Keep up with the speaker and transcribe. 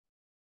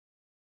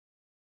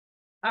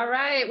All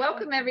right,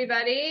 welcome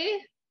everybody.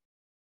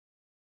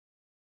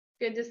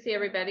 Good to see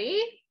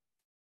everybody.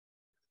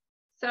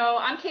 So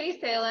I'm Katie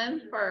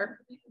Salen. For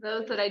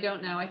those that I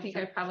don't know, I think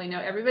I probably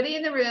know everybody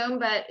in the room,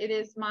 but it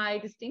is my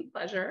distinct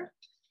pleasure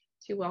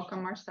to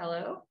welcome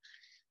Marcelo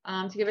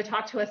to give a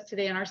talk to us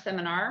today in our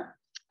seminar.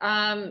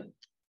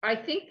 I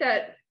think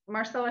that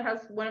Marcelo has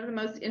one of the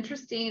most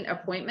interesting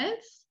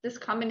appointments. This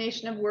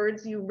combination of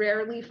words you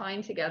rarely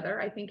find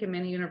together, I think, in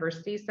many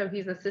universities. So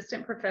he's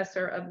assistant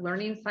professor of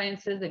learning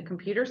sciences and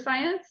computer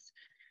science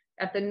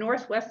at the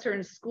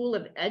Northwestern School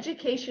of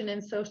Education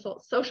and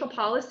Social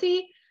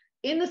Policy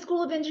in the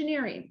School of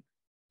Engineering.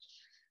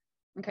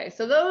 Okay,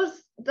 so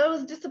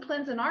those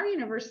disciplines in our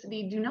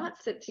university do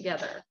not sit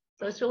together.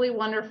 So it's really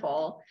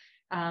wonderful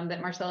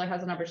that Marcelo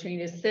has an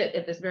opportunity to sit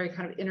at this very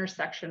kind of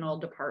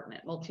intersectional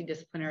department,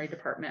 multidisciplinary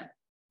department.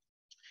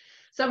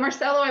 So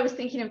Marcelo, I was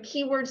thinking of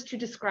keywords to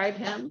describe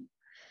him.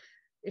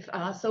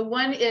 So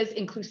one is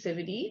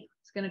inclusivity.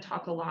 He's going to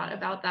talk a lot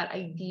about that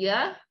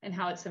idea and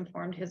how it's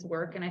informed his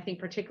work. And I think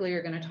particularly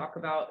you're going to talk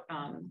about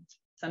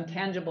some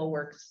tangible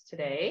works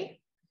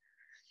today.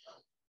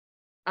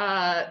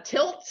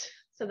 Tilt,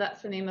 so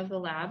that's the name of the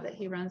lab that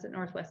he runs at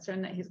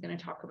Northwestern that he's going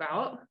to talk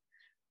about.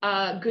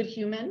 Good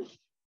human.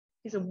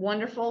 He's a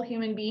wonderful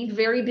human being,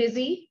 very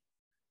busy.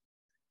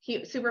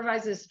 He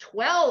supervises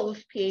 12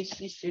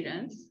 PhD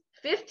students,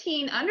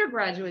 15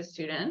 undergraduate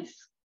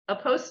students, a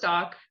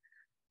postdoc,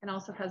 and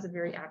also has a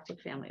very active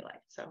family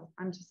life. So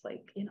I'm just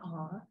like in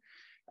awe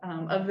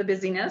of the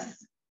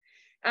busyness.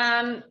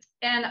 And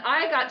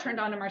I got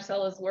turned on to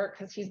Marcelo's work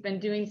because he's been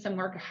doing some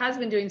work, has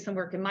been doing some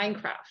work in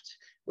Minecraft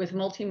with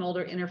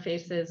multimodal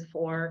interfaces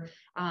for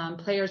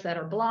players that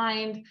are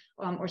blind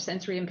or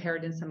sensory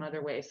impaired in some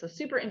other way. So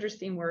super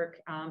interesting work.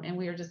 And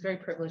we are just very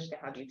privileged to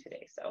have you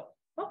today. So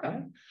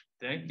welcome.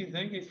 Thank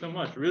you so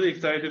much. Really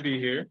excited to be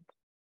here.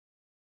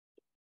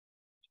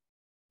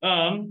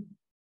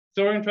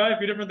 So we're gonna try a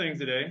few different things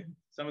today.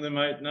 Some of them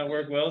might not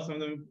work well, some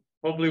of them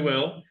hopefully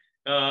will.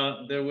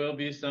 There will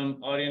be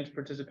some audience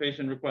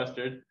participation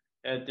requested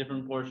at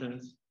different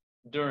portions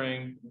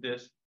during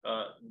this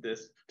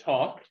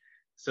talk.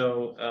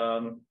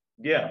 So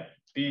yeah,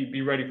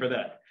 be ready for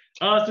that.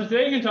 So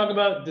today we're gonna talk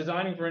about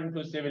designing for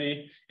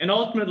inclusivity, and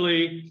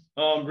ultimately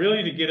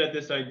really to get at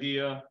this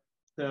idea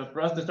for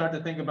us to start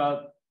to think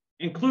about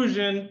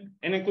inclusion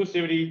and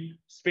inclusivity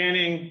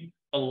spanning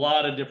a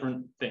lot of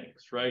different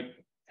things, right?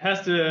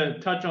 Has to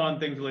touch on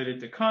things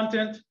related to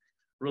content,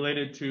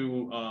 related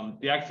to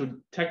the actual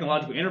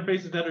technological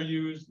interfaces that are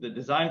used, the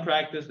design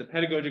practice, the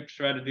pedagogic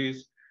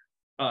strategies,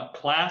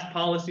 class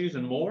policies,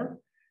 and more.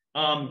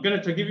 I'm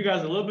going to give you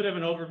guys a little bit of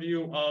an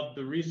overview of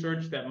the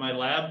research that my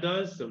lab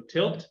does, so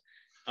tilt,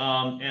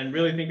 and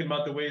really thinking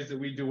about the ways that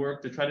we do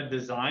work to try to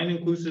design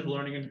inclusive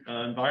learning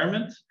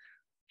environments,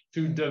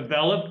 to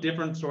develop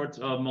different sorts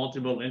of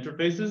multimodal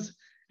interfaces,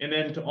 and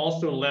then to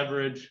also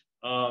leverage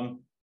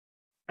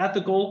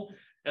ethical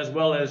as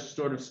well as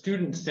sort of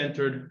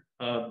student-centered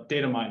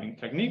data mining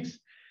techniques.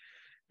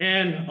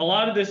 And a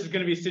lot of this is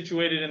going to be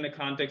situated in the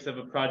context of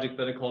a project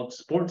that I called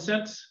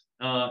SportSense,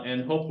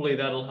 and hopefully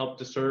that'll help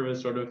to serve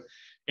as sort of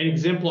an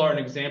exemplar, an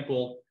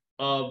example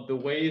of the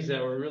ways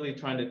that we're really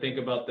trying to think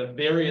about the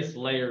various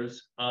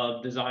layers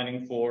of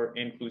designing for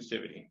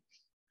inclusivity.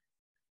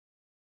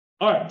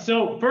 All right,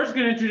 so first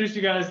going to introduce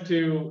you guys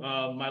to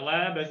my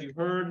lab. As you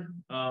heard,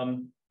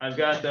 I've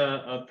got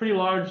a pretty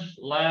large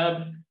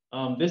lab.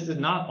 This is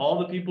not all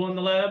the people in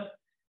the lab,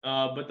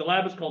 but the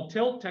lab is called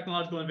TILT,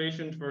 Technological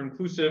Innovations for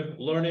Inclusive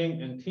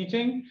Learning and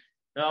Teaching.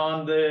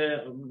 On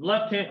the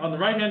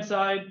right-hand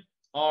side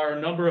are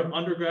a number of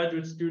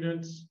undergraduate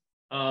students.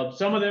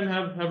 Some of them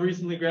have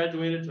recently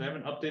graduated, so I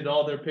haven't updated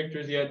all their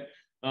pictures yet.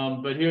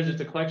 But here's just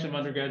a collection of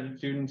undergraduate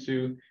students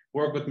who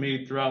work with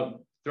me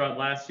throughout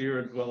last year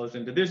as well as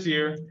into this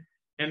year.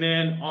 And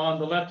then on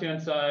the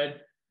left-hand side,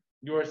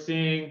 you're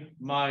seeing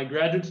my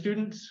graduate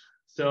students.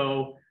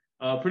 So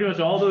pretty much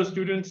all those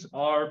students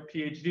are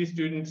PhD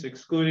students,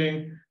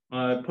 excluding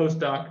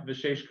postdoc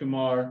Vishesh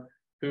Kumar,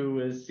 who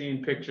is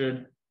seen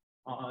pictured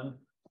on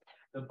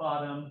the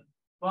bottom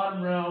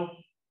row,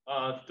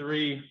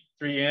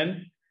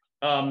 3N.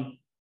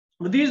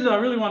 But these I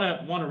really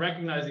want to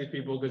recognize these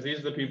people because these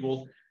are the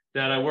people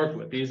that I work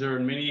with. These are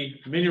in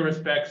many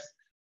respects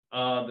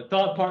the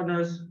thought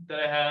partners that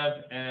I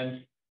have,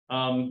 and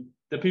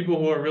the people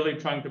who are really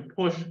trying to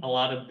push a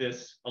lot of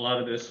this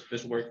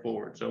work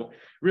forward. So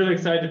really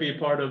excited to be a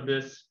part of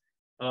this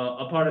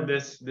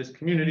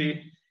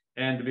community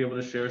and to be able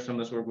to share some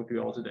of this work with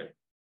you all today.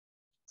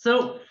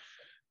 So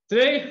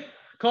today,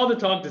 called the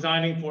talk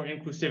Designing for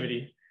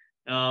Inclusivity,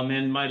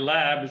 and my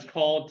lab is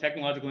called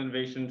Technological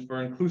Innovations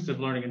for Inclusive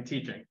Learning and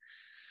Teaching.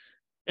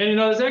 And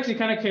this actually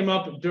kind of came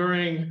up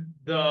during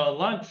the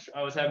lunch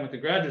I was having with the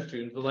graduate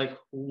students. But like,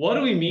 what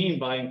do we mean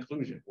by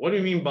inclusion? What do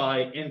we mean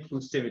by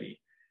inclusivity?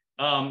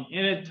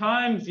 And at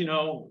times,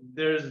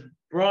 there's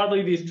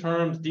broadly these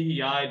terms,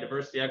 DEI,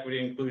 diversity,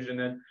 equity, inclusion,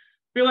 and I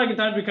feel like at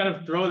times we kind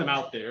of throw them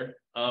out there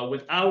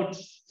without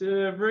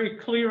a very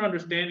clear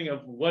understanding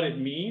of what it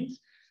means,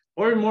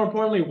 or more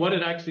importantly, what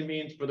it actually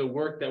means for the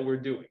work that we're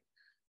doing.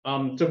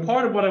 So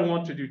part of what I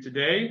want to do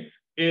today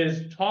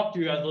is talk to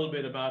you guys a little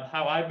bit about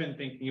how I've been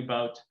thinking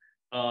about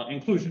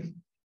inclusion.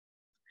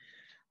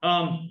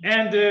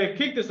 And to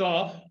kick this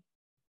off,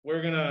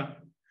 we're gonna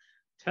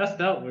test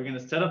out, we're gonna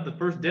set up the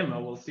first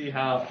demo. We'll see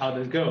how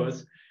this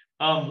goes.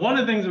 One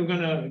of the things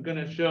I'm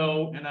gonna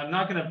show, and I'm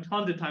not gonna have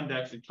tons of time to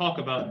actually talk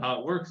about how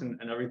it works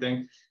and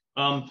everything,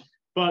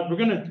 but we're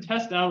gonna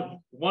test out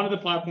one of the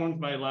platforms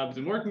my lab's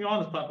been working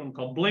on, this platform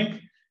called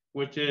Blink,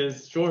 which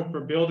is short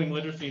for Building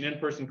Literacy and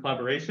In-Person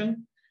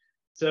Collaboration.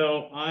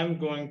 So I'm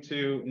going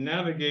to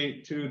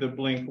navigate to the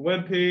Blink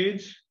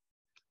webpage,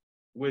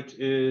 which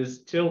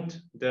is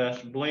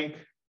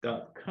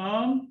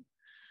tiilt..northwestern.edu.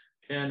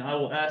 And I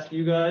will ask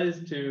you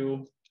guys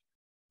to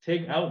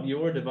take out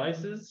your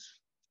devices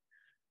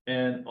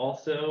and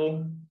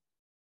also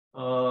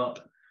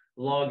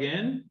log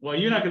in. Well,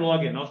 you're not going to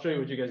log in. I'll show you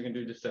what you guys can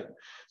do in just a second.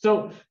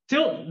 So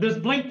Tilt, this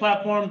Blink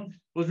platform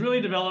was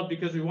really developed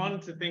because we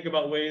wanted to think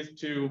about ways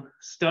to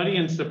study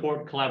and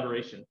support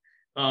collaboration,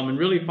 and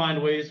really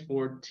find ways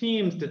for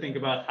teams to think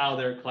about how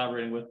they're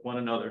collaborating with one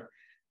another.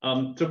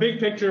 So big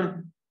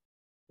picture,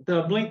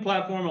 the Blink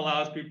platform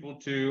allows people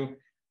to,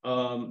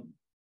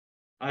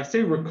 I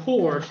say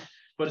record,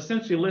 but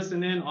essentially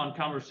listen in on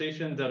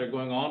conversations that are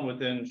going on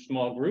within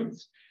small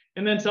groups,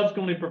 and then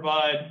subsequently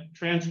provide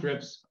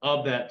transcripts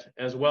of that,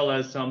 as well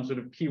as some sort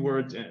of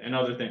keywords and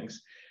other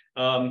things.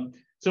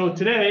 So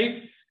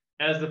today,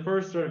 as the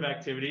first sort of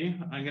activity,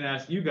 I'm going to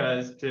ask you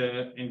guys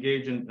to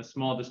engage in a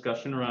small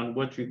discussion around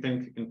what you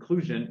think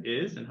inclusion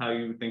is and how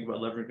you think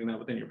about leveraging that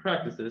within your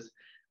practices.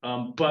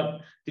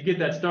 But to get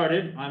that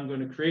started, I'm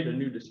going to create a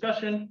new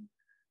discussion,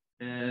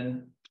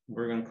 and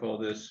we're going to call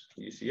this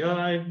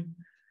ECI.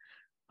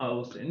 I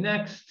will say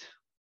next.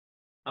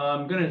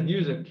 I'm going to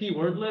use a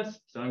keyword list.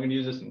 So I'm going to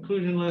use this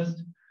inclusion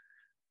list,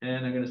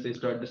 and I'm going to say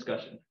start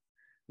discussion.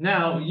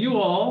 Now, you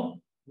all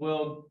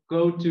will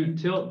go to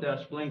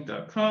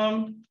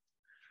tilt-blink.com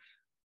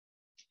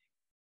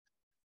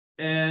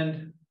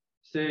and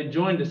say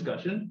join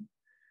discussion.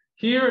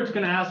 Here, it's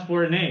going to ask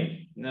for a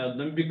name. Now, let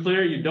me be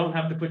clear, you don't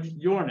have to put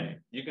your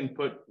name. You can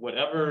put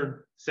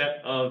whatever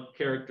set of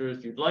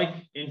characters you'd like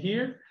in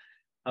here.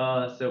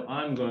 So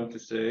I'm going to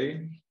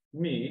say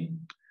me.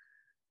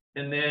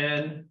 And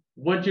then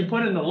what you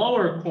put in the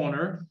lower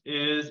corner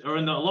is, or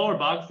in the lower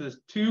box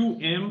is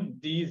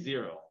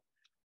 2MD0.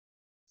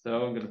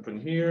 So I'm going to put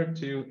in here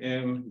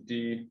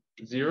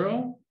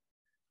 2MD0.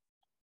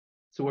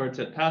 So where it's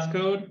at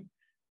passcode.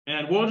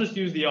 And we'll just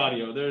use the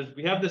audio.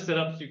 We have this set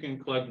up so you can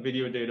collect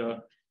video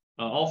data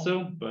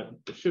also, but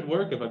it should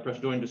work if I press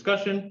join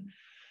discussion.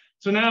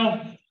 So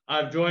now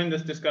I've joined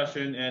this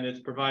discussion, and it's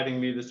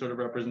providing me this sort of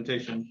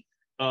representation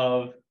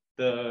of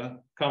the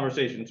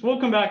conversation. So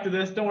we'll come back to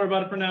this. Don't worry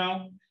about it for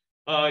now.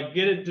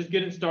 Just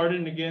get it started.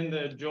 And again,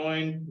 the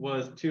join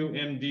was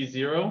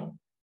 2MD0.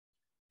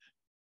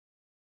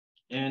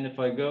 And if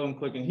I go and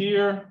click in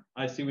here,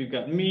 I see we've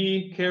got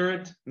me,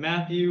 Carrot,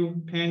 Matthew,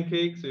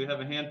 Pancake. So we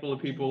have a handful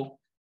of people.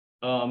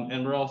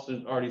 And we're also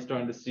already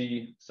starting to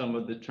see some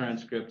of the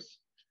transcripts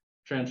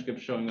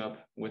showing up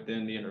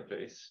within the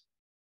interface.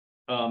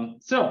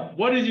 So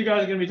what is you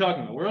guys going to be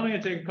talking about? We're only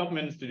going to take a couple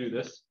minutes to do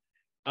this.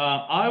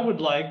 I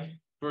would like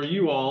for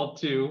you all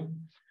to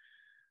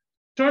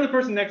turn to the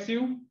person next to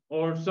you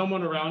or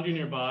someone around you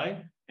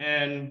nearby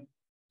and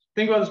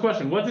think about this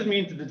question. What does it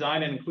mean to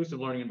design an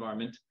inclusive learning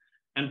environment,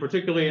 and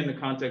particularly in the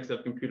context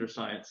of computer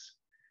science?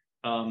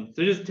 So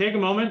just take a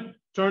moment,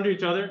 turn to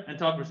each other, and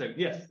talk for a second.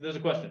 Yes, there's a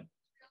question.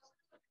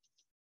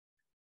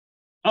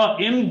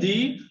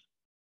 MD,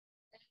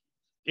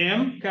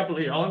 M, capital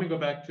E. Let me go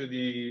back to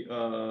the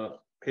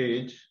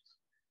page.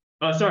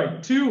 Sorry,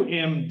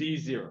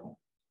 2MD0.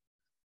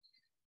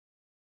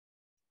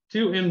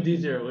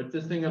 2MD0. It's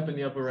this thing up in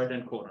the upper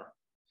right-hand corner.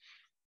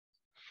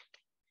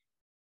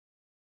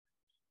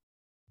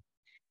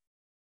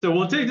 So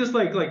we'll take just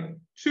like 2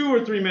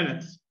 or 3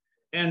 minutes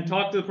and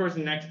talk to the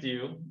person next to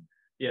you.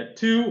 Yeah,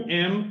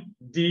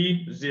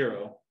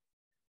 2MD0.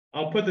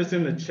 I'll put this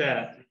in the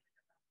chat.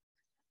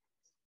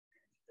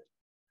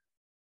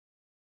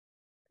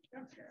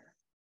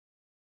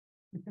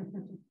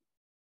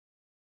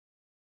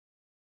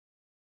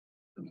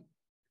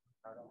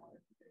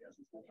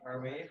 Are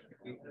we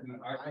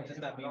are just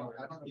that being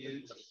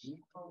confused?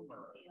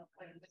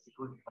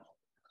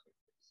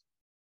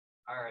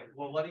 All right.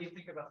 Well, what do you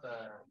think about the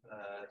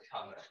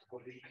topic?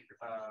 What do you think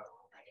about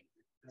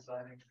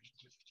designing?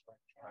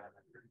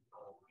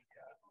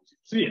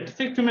 So yeah,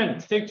 take 2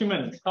 minutes. Take 2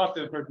 minutes. Talk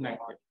to the person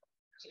next to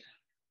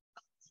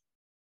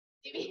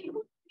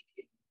you.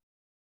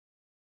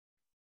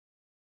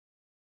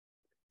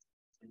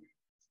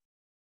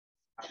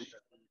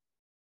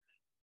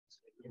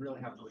 You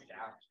really have to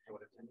adapt to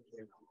what it's into.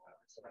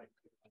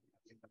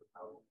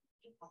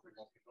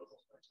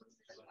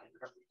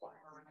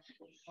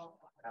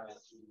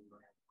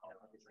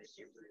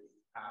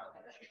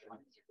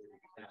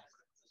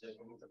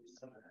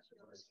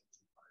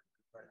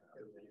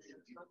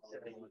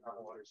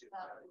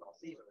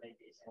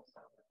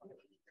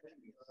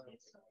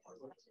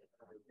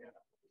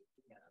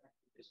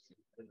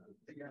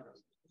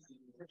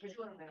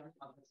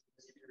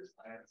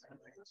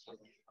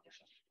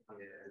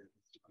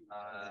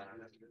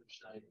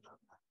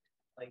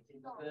 Like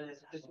the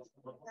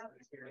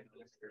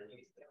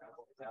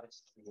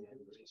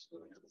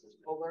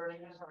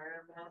learning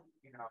environment,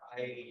 you know,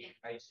 I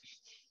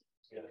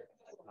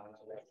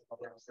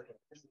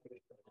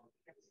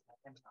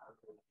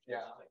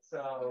yeah,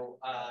 so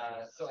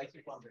I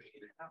keep on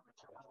reading.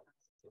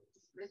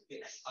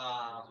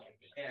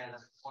 And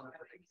one of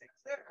the big things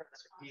there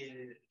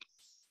is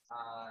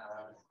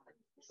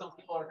some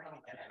people are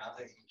coming in and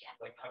having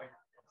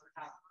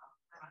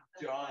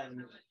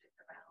done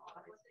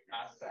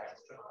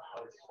aspects of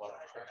what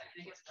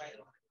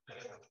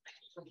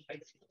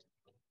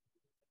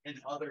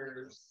and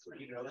others,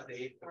 you know,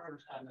 they the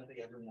first time that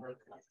they ever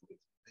work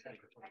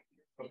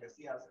focus,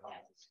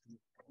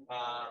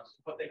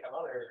 but they have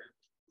other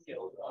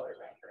skills, other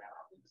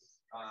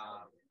backgrounds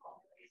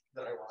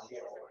that I want to be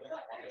able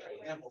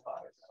to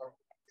amplify.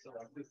 So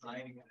like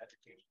designing an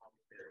educational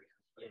experience,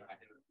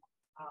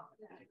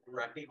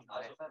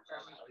 recognize that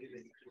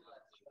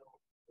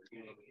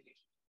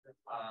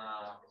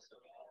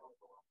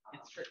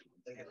it's tricky.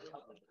 It's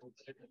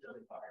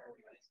really hard.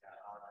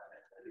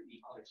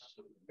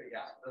 But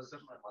yeah, those are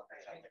what I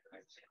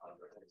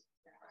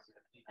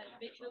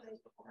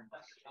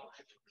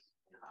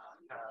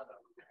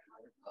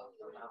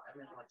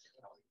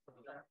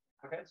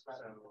okay, so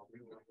we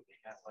were looking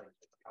at like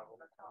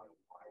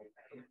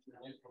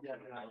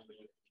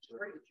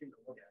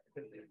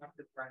because they have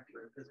to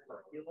practice this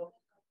curriculum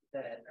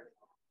that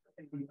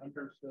can be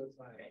understood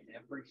by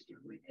every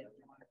student in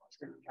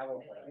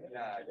California.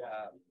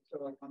 Yeah.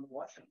 So like on the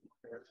Washington,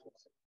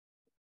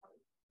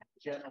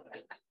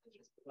 generally,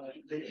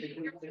 they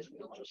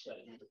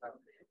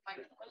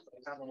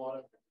have a lot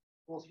of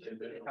schools.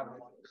 They have a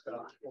lot of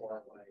stuff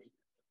for like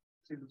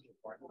students with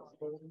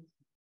disabilities,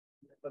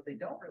 but they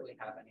don't really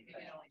have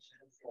anything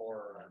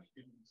for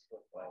students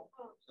with like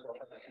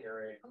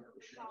hearing.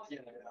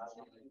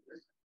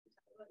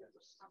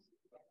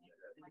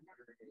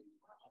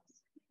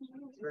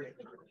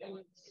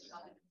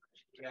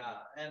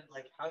 Yeah, and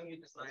like how you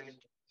design,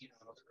 you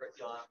know,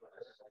 curriculum,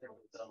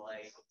 the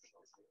like,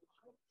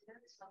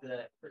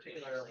 the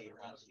particularly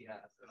around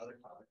CS and other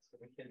topics,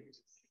 so we can,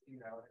 you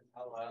know,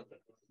 allow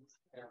the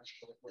parents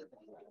to work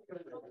on that.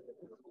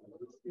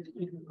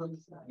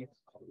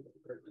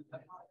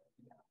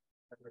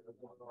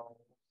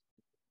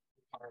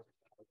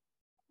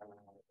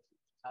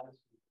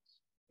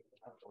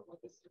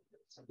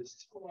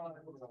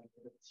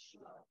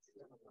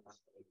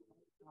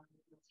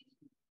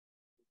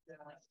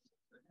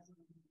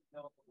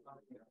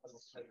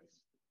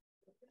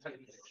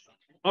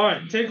 All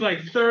right, take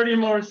like 30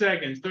 more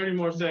seconds, 30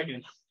 more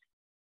seconds.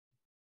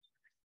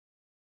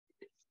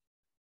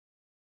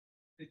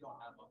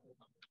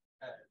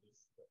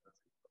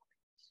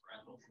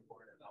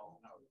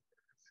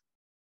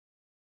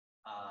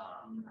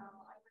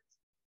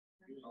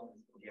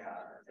 Yeah,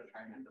 they're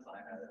trying to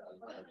design a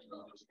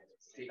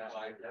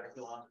statewide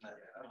curriculum that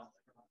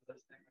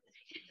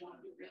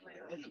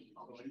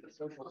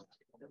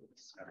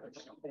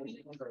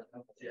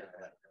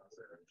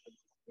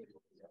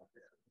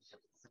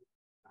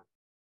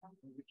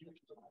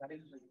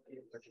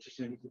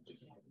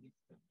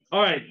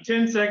All right,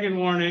 10-second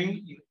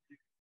warning.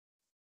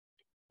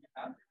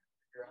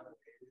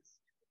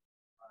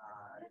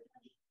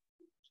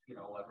 You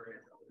know,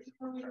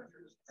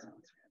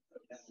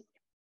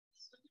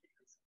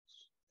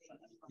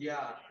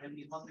 yeah, and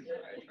the monthly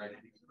I try to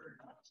do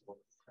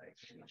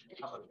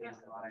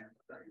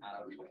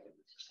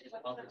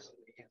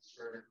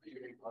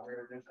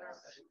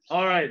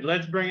all right,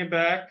 let's bring it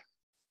back.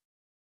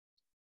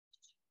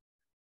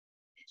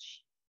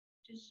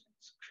 Just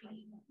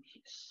screen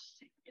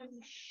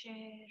share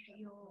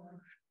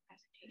your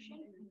presentation,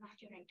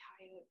 not your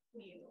entire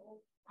view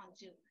on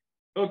Zoom.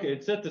 Okay,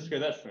 it's set to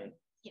screen. That's fine.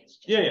 Yes.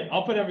 Yeah,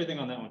 I'll put everything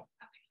on that one. Okay.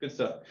 Good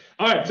stuff.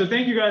 All right, so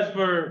thank you guys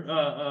for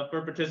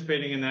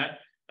participating in that.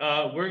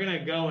 We're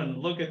gonna go and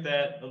look at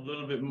that a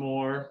little bit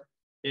more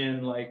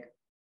in like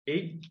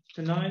 8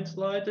 to 9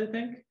 slides, I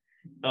think.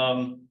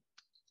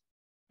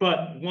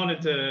 But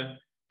wanted to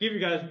give you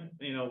guys,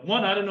 you know,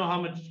 one, I don't know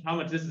how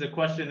much this is a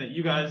question that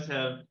you guys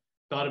have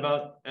thought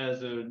about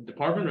as a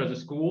department or as a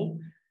school.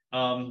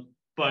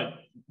 But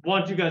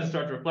want you guys to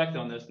start to reflect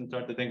on this and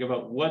start to think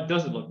about what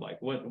does it look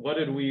like? What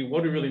do we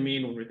really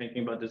mean when we're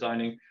thinking about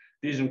designing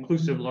these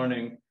inclusive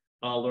learning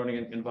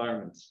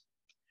environments?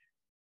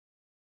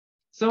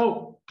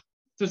 So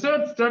to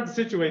start to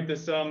situate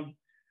this,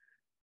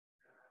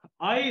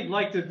 I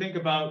like to think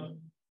about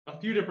a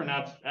few different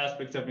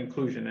aspects of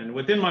inclusion, and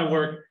within my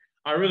work,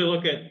 I really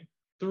look at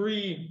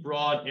 3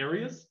 broad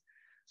areas.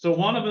 So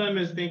one of them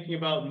is thinking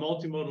about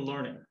multimodal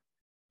learning,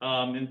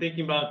 and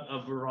thinking about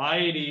a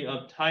variety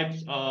of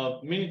types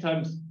of, many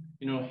times,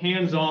 you know,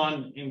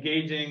 hands-on,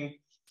 engaging,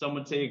 some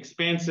would say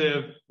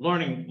expansive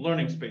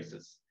learning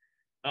spaces.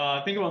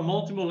 Think about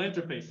multimodal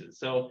interfaces.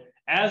 So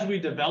as we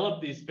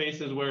develop these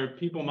spaces where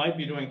people might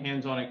be doing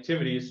hands-on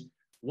activities,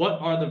 what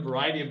are the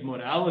variety of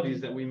modalities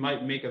that we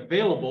might make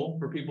available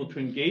for people to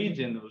engage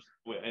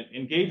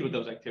with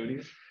those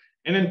activities.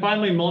 And then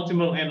finally,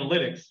 multimodal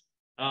analytics,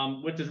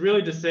 which is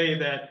really to say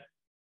that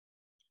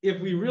if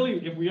we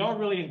are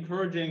really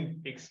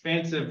encouraging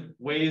expansive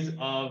ways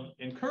of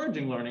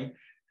encouraging learning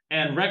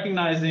and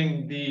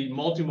recognizing the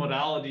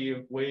multimodality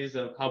of ways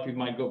of how people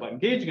might go about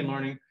engaging in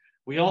learning,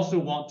 we also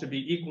want to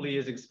be equally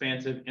as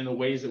expansive in the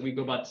ways that we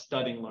go about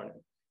studying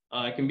learning.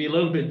 It can be a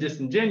little bit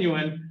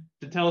disingenuous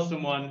to tell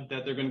someone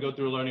that they're going to go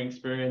through a learning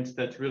experience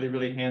that's really,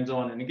 really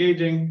hands-on and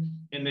engaging,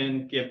 and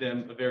then give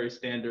them a very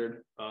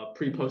standard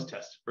pre-post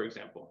test, for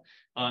example.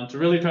 To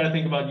really try to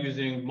think about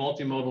using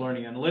multimodal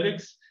learning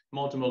analytics,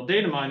 multimodal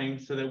data mining,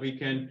 so that we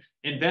can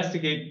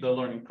investigate the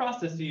learning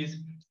processes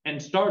and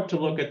start to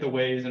look at the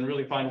ways and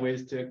really find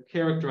ways to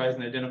characterize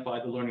and identify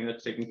the learning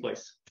that's taking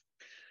place.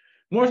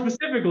 More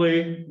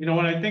specifically,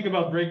 when I think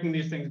about breaking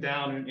these things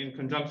down in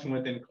conjunction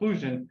with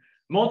inclusion,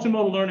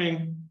 multimodal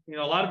learning, a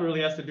lot of it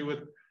really has to do with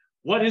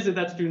what is it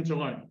that students are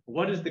learning?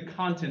 What is the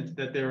content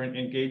that they're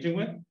engaging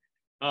with?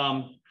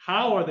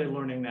 How are they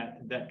learning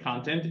that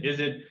content? Is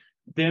it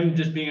them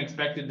just being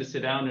expected to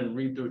sit down and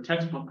read through a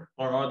textbook,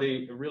 or are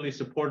they really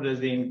supported as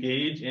they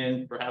engage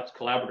in perhaps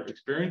collaborative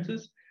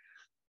experiences?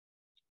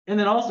 And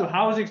then also,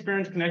 how is the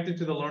experience connected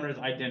to the learner's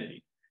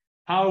identity?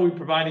 How are we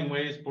providing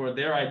ways for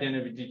their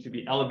identity to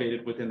be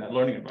elevated within that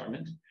learning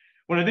environment?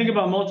 When I think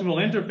about multimodal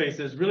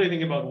interfaces, really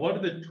think about what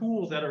are the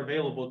tools that are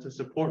available to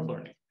support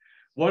learning?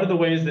 What are the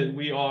ways that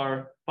we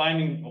are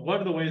finding,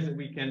 what are the ways that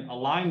we can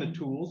align the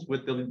tools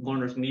with the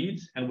learner's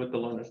needs and with the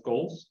learner's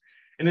goals?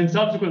 And then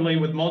subsequently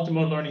with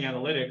multimodal learning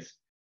analytics,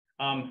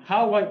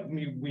 how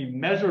we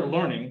measure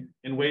learning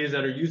in ways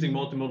that are using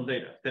multimodal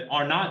data that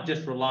are not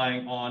just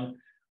relying on,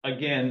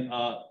 again,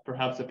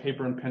 perhaps a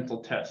paper and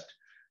pencil test,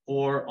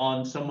 or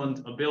on someone's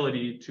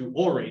ability to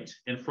orate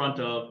in front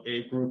of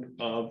a group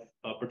of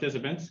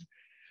participants,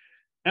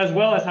 as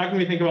well as how can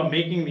we think about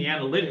making the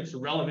analytics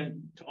relevant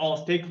to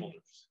all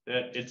stakeholders,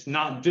 that it's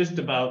not just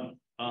about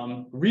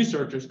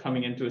researchers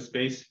coming into a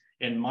space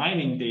and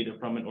mining data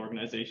from an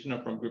organization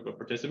or from a group of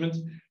participants.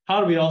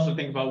 How do we also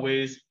think about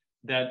ways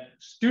that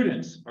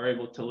students are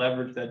able to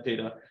leverage that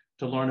data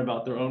to learn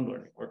about their own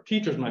learning, or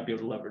teachers might be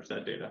able to leverage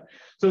that data?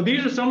 So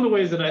these are some of the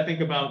ways that I think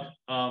about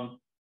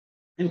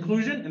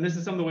inclusion, and this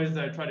is some of the ways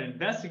that I try to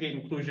investigate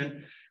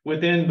inclusion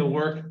within the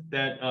work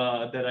that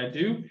I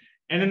do.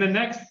 And in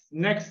the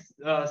next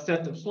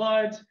set of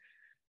slides,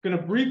 I'm going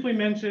to briefly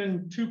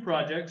mention two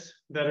projects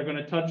that are going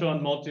to touch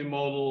on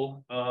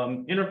multimodal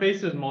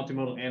interfaces,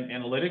 multimodal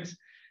analytics,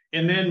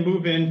 and then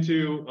move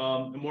into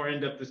a more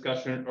in-depth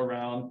discussion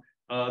around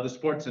the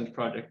Sports Sense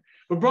project.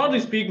 But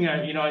broadly speaking,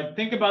 I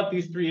think about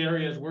these three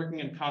areas working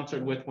in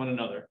concert with one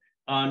another,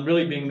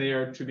 really being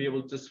there to be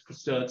able to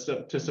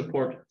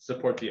support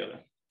the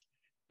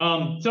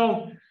other.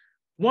 So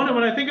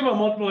when I think about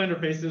multiple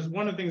interfaces,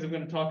 one of the things I'm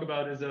going to talk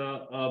about is an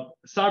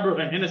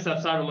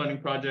NSF cyber learning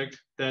project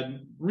that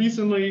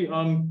recently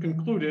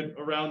concluded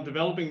around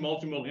developing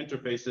multimodal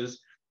interfaces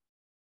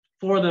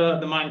for the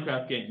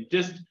Minecraft game.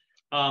 Just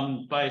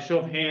by a show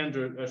of hands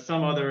or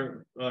some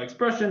other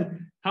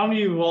expression, how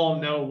many of you all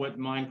know what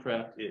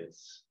Minecraft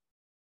is?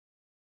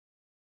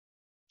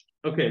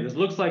 Okay, this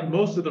looks like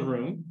most of the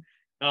room.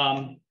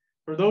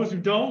 For those who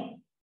don't,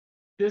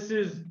 this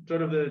is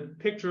sort of the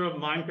picture of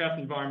Minecraft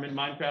environment.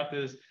 Minecraft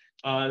is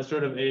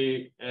sort of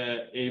a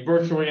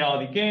virtual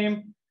reality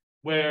game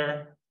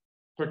where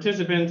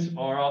participants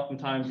are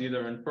oftentimes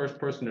either in first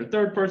person or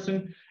third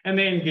person, and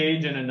they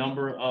engage in a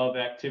number of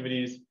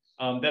activities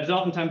that is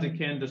oftentimes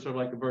akin to sort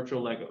of like a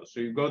virtual Lego. So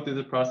you go through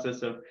the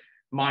process of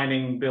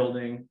mining,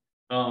 building,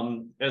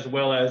 as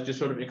well as just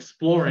sort of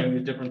exploring the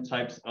different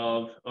types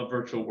of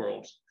virtual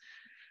worlds.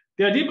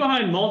 The idea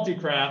behind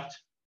Multicraft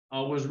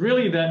was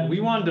really that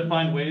we wanted to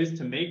find ways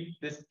to make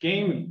this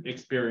game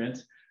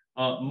experience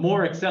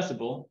more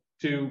accessible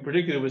to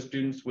particularly with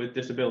students with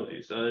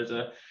disabilities. There's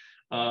a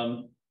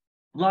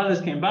lot of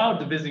this came about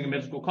to visiting a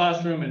middle school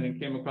classroom, and it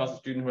came across a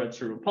student who had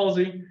cerebral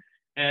palsy,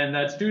 and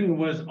that student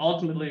was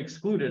ultimately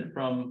excluded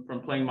from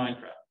playing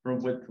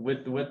Minecraft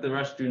with the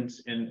rest of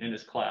students in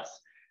his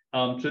class.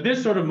 So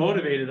this sort of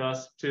motivated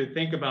us to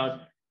think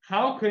about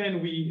how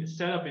can we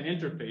set up an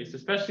interface,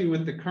 especially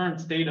with the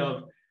current state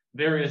of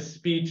various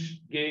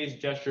speech, gaze,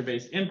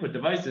 gesture-based input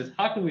devices.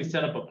 How can we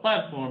set up a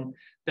platform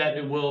that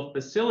it will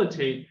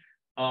facilitate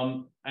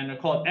and I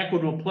call it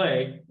equitable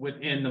play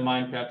within the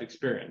Minecraft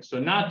experience? So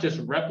not just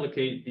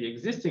replicate the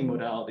existing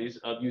modalities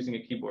of using a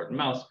keyboard and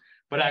mouse,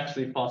 but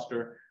actually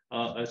foster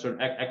a sort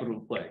of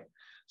equitable play.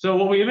 So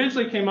what we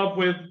eventually came up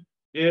with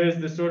is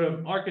the sort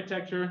of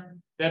architecture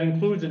that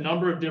includes a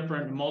number of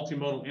different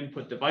multimodal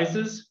input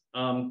devices.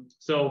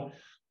 So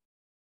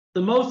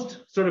the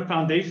most sort of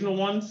foundational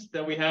ones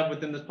that we have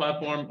within this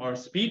platform are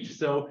speech.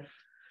 So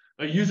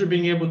a user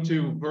being able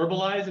to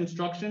verbalize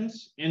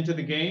instructions into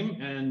the game,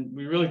 and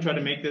we really try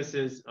to make this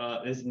as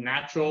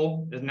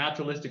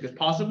naturalistic as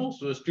possible.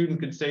 So a student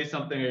could say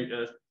something,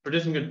 a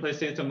participant could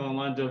say something along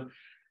the lines of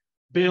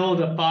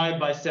build a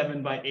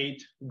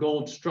 5x7x8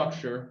 gold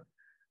structure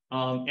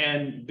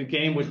and the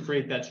game would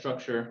create that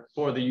structure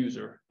for the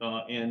user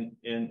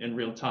in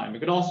real time. It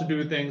could also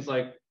do things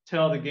like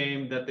tell the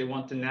game that they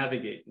want to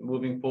navigate,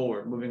 moving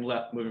forward, moving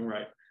left, moving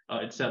right,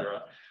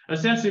 etc.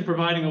 Essentially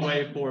providing a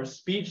way for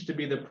speech to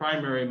be the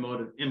primary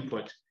mode of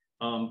input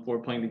for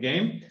playing the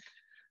game.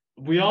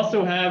 We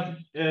also have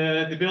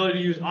the ability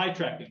to use eye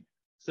tracking.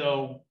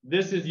 So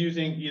this is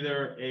using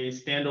either a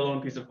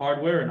standalone piece of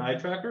hardware, an eye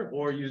tracker,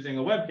 or using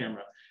a web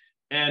camera.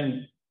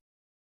 And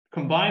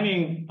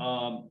combining,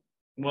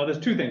 well, there's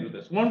two things with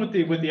this. One,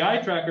 with the eye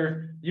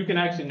tracker, you can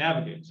actually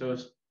navigate. So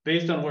it's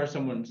based on where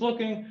someone's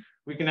looking.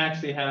 We can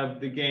actually have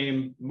the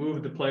game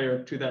move the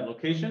player to that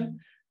location.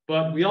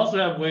 But we also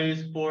have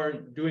ways for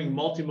doing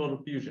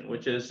multimodal fusion,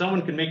 which is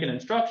someone can make an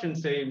instruction,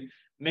 say,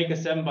 make a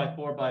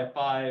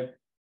 7x4x5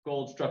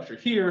 gold structure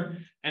here,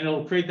 and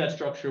it'll create that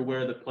structure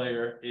where the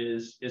player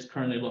is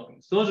currently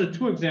looking. So those are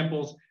two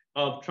examples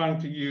of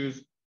trying to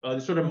use the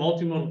sort of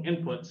multimodal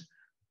inputs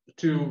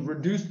to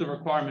reduce the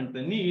requirement,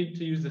 the need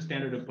to use the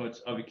standard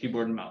inputs of a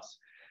keyboard and mouse.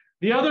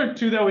 The other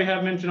two that we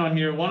have mentioned on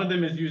here, one of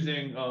them is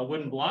using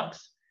wooden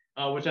blocks,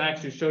 which I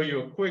actually show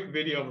you a quick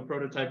video of a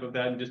prototype of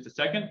that in just a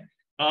second.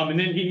 And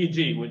then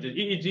EEG, which is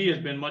EEG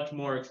has been much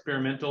more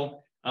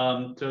experimental.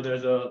 So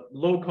there's a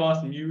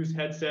low-cost Muse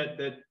headset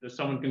that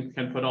someone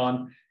can put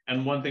on.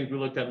 And one thing we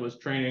looked at was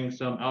training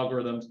some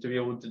algorithms to be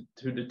able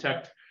to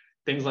detect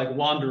things like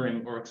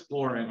wandering or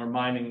exploring or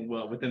mining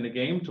within the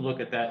game, to look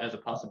at that as a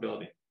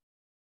possibility.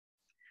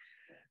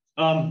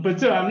 But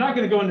so I'm not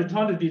going to go into a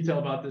ton of detail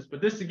about this,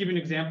 but this is to give you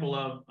an example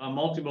of a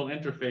multimodal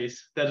interface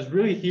that is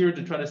really here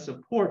to try to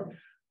support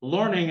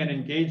learning and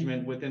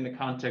engagement within the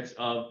context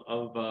of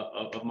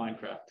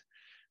Minecraft.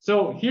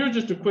 So here's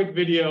just a quick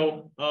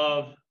video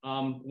of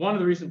one of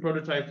the recent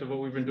prototypes of what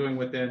we've been doing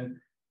within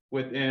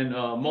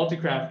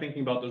Multicraft,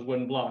 thinking about those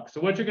wooden blocks.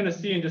 So what you're going to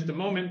see in just a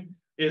moment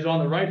is on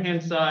the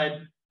right-hand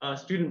side, a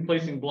student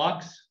placing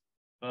blocks.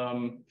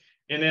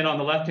 And then on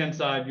the left-hand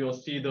side, you'll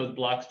see those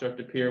blocks start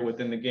to appear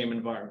within the game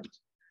environment.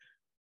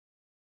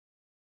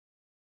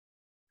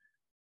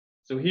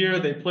 So here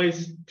they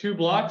place two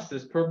blocks,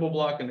 this purple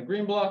block and a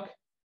green block.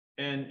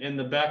 And in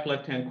the back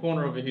left-hand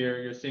corner over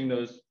here, you're seeing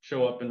those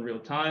show up in real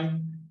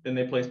time. Then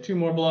they place two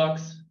more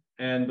blocks,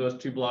 and those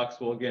two blocks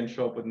will again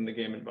show up within the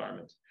game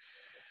environment.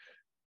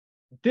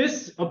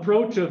 This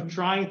approach of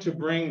trying to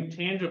bring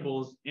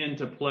tangibles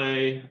into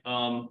play,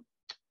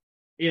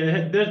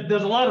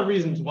 there's a lot of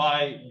reasons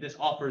why this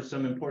offers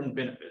some important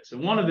benefits.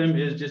 And one of them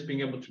is just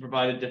being able to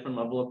provide a different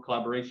level of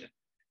collaboration.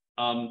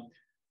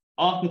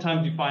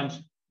 Oftentimes you find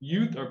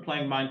youth are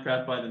playing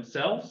Minecraft by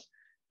themselves,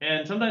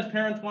 and sometimes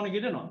parents want to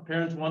get in on it.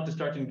 Parents want to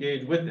start to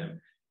engage with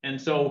them. And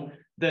so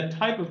the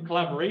type of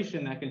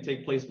collaboration that can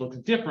take place looks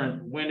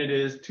different when it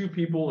is two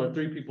people or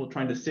three people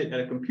trying to sit at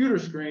a computer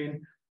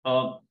screen,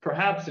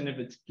 perhaps, and if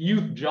it's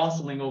youth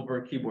jostling over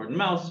a keyboard and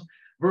mouse,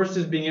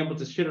 versus being able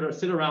to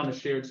sit around a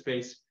shared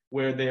space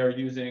where they are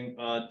using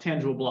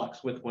tangible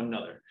blocks with one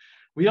another.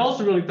 We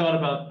also really thought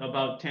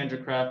about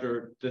TangiCraft,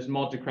 or this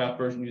Multicraft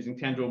version, using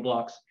tangible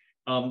blocks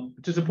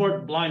to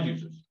support blind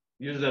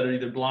users that are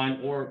either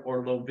blind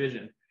or low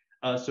vision.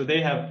 So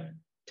they have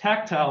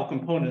tactile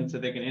components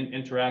that they can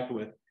interact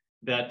with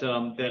that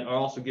are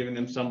also giving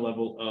them some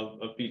level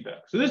of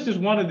feedback. So this is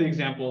one of the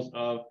examples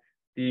of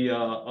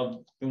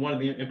one of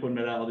the input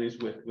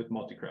modalities with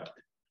Multicraft.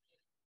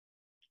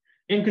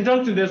 In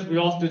conjunction with this, we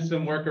also did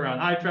some work around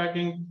eye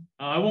tracking.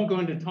 I won't go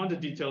into tons of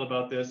detail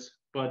about this,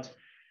 but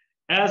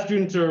as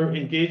students are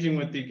engaging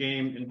with the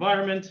game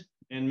environment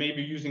and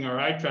maybe using our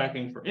eye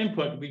tracking for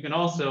input, we can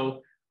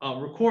also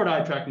record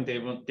eye tracking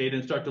data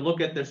and start to look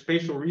at their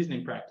spatial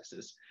reasoning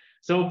practices.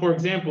 So for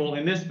example,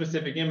 in this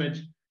specific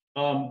image,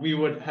 we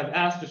would have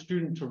asked a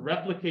student to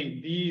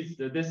replicate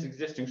this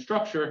existing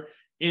structure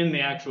in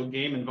the actual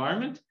game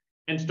environment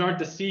and start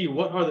to see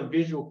what are the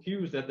visual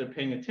cues that they're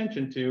paying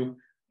attention to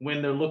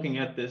when they're looking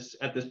at this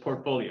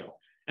portfolio.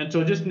 And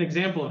so just an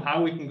example of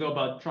how we can go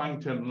about trying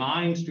to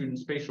mine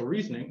students' spatial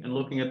reasoning and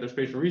looking at their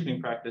spatial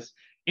reasoning practice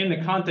in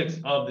the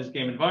context of this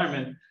game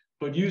environment,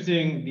 but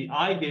using the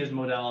eye gaze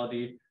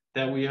modality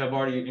that we have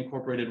already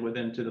incorporated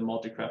within the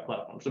Multicraft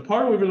platform. So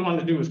part of what we really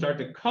wanted to do is start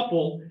to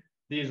couple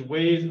these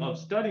ways of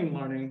studying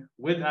learning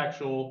with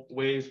actual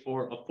ways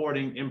for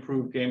affording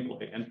improved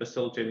gameplay and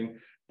facilitating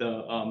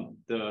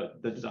the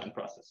design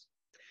process.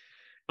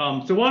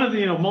 So one of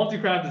the,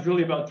 Multicraft is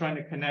really about trying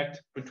to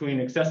connect between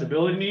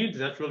accessibility needs.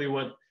 That's really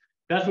what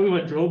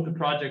drove the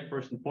project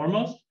first and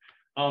foremost,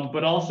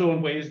 but also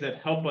in ways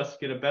that help us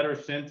get a better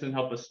sense and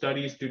help us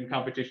study student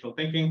computational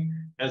thinking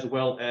as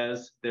well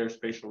as their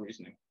spatial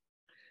reasoning.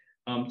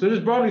 So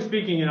just broadly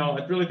speaking,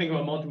 I really think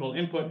about multimodal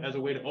input as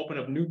a way to open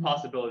up new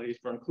possibilities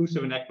for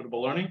inclusive and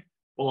equitable learning,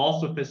 while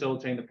also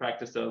facilitating the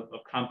practice of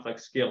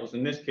complex skills.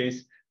 In this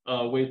case,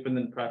 ways within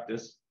the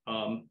practice,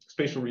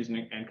 spatial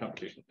reasoning and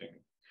computational thinking.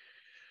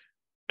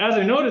 As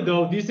I noted,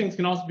 though, these things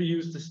can also be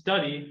used to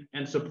study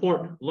and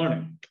support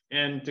learning.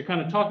 And to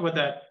kind of talk about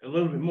that a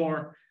little bit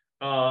more,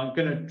 I'm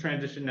going to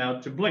transition now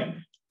to Blink.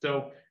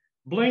 So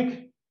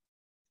Blink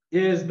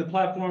is the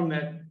platform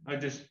that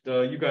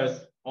you guys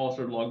all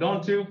sort of logged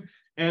on to.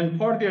 And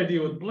part of the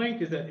idea with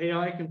Blink is that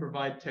AI can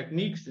provide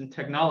techniques and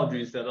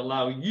technologies that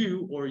allow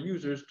you or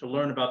users to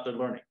learn about their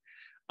learning.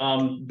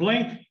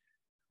 Blink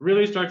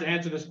really starts to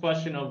answer this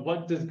question of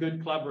what does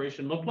good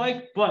collaboration look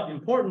like, but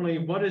importantly,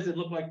 what does it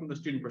look like from the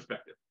student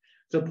perspective?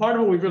 So part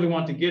of what we really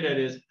want to get at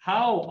is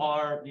how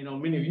are,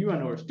 many of you I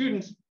know are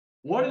students,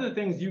 what are the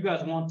things you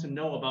guys want to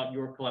know about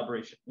your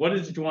collaboration? What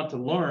is it you want to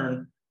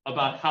learn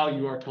about how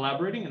you are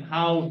collaborating and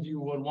how you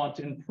would want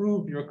to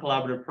improve your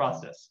collaborative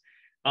process?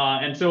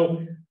 And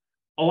so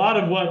a lot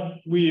of what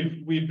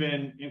we've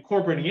been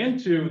incorporating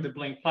into the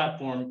Blink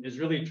platform is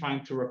really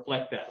trying to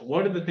reflect that.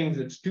 What are the things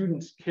that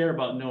students care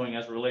about knowing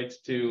as it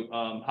relates to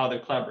how they're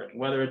collaborating,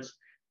 whether it's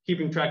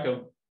keeping track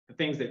of the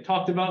things they've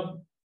talked about,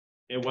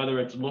 and whether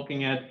it's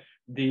looking at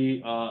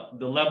the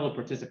level of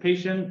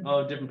participation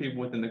of different people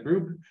within the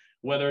group,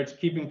 whether it's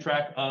keeping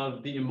track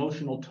of the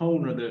emotional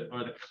tone or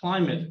the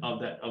climate of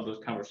those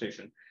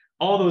conversations.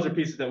 All those are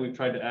pieces that we've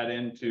tried to add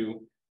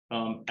into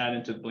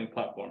the Blink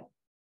platform.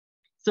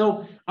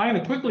 So I'm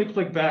going to quickly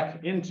click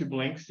back into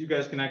Blink so you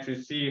guys can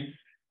actually see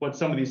what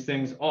some of these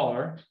things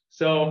are.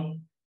 So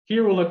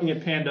here we're looking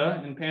at Panda,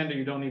 and Panda,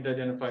 you don't need to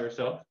identify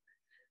yourself.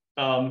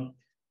 And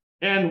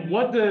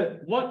what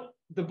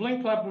the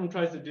Blink platform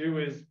tries to do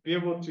is be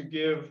able to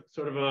give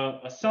sort of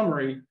a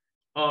summary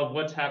of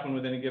what's happened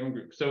within a given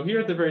group. So here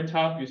at the very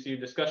top, you see a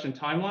discussion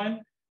timeline.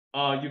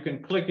 You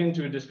can click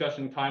into a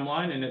discussion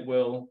timeline and it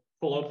will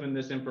pull open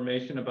this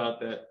information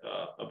about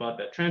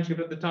that transcript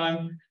at the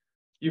time.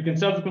 You can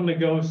subsequently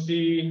go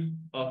see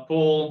a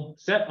full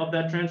set of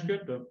that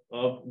transcript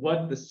of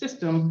what the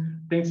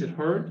system thinks it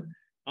heard.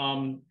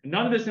 None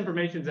of this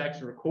information is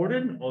actually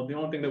recorded, or the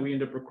only thing that we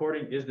end up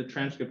recording is the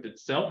transcript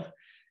itself.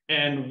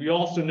 And we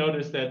also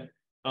notice that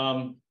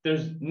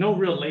there's no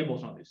real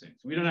labels on these things.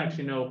 We don't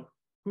actually know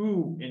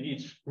who in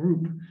each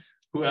group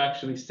who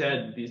actually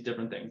said these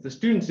different things. The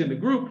students in the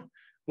group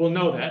will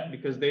know that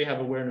because they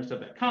have awareness of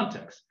that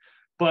context.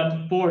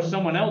 But for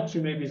someone else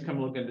who maybe is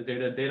coming looking at the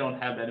data, they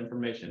don't have that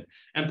information.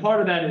 And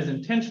part of that is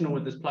intentional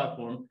with this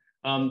platform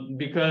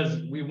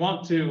because we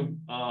want to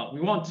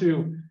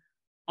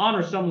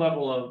honor some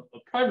level of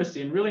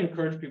privacy and really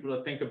encourage people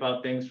to think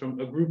about things from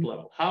a group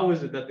level. How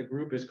is it that the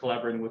group is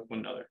collaborating with one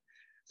another?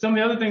 Some of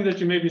the other things that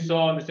you maybe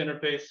saw in this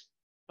interface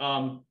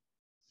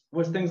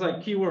was things like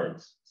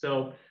keywords.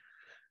 So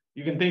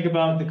you can think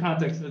about the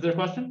context. Is there a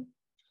question?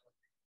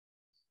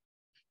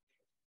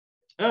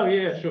 Oh,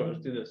 yeah, sure. Let's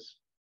do this.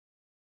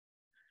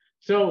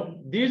 So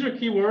these are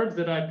keywords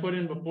that I put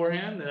in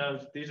beforehand.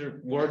 These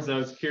are words that I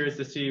was curious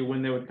to see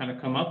when they would kind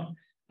of come up.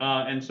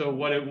 And so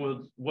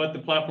what the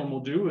platform will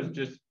do is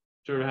just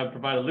sort of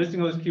provide a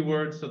listing of those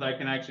keywords so that I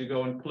can actually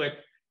go and click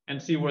and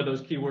see where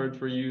those keywords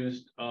were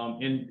used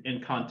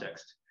in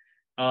context.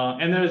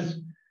 And there's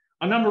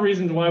a number of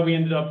reasons why we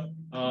ended up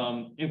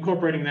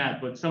incorporating that,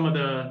 but some of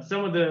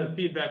the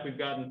feedback we've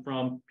gotten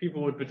from people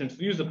who would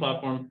potentially use the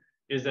platform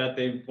is that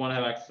they want to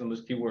have access to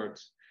those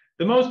keywords.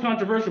 The most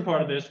controversial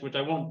part of this, which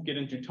I won't get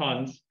into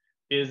tons,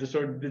 is the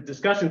sort of the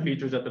discussion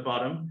features at the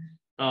bottom,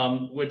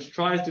 which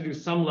tries to do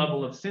some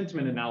level of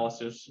sentiment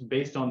analysis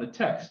based on the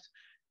text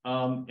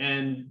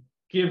and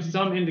give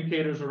some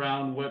indicators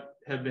around what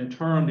have been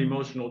termed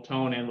emotional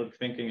tone, analytic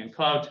thinking, and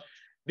clout.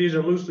 These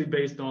are loosely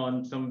based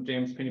on some of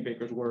James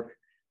Pennybaker's work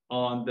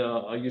on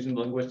using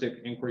the linguistic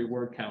inquiry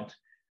word count.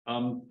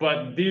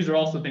 But these are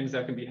also things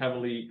that can be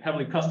heavily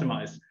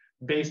customized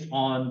based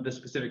on the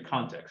specific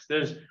context.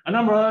 There's a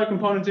number of other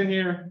components in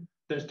here.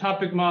 There's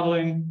topic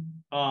modeling,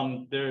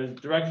 there's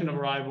direction of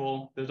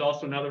arrival. There's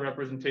also another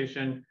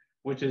representation,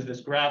 which is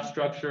this graph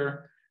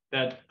structure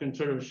that can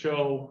sort of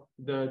show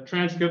the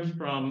transcripts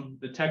from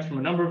the text from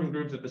a number of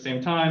groups at the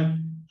same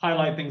time,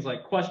 highlight things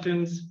like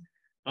questions,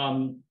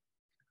 so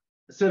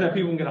that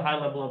people can get a high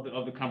level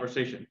of the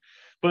conversation.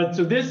 But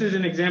so this is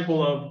an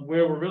example of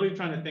where we're really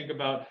trying to think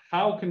about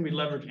how can we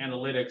leverage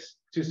analytics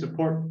to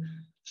support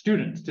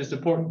students, to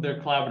support their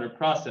collaborative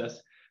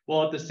process,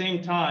 while at the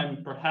same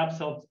time perhaps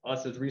help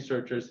us as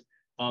researchers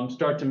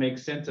start to make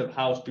sense of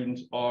how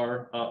students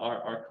are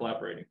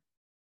collaborating.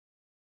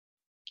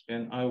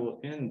 And I will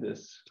end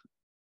this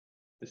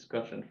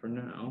discussion for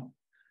now.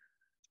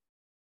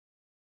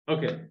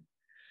 Okay.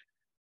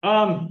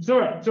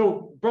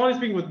 So broadly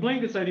speaking, with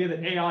Blink, this idea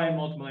that AI and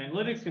multimodal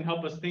analytics can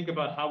help us think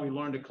about how we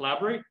learn to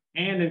collaborate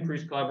and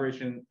increase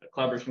collaboration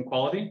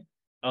quality.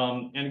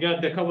 And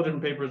got a couple of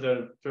different papers that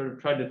have sort of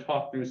tried to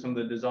talk through some of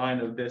the design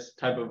of this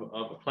type of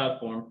a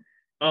platform.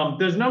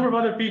 There's a number of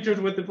other features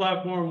with the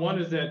platform. One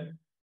is that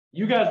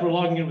you guys were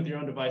logging in with your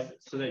own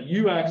devices so that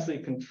you actually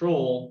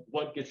control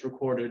what gets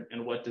recorded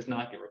and what does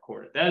not get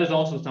recorded. That is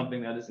also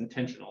something that is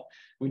intentional.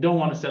 We don't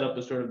want to set up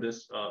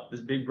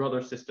this big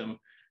brother system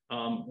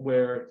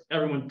where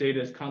everyone's data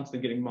is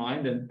constantly getting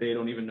mined and they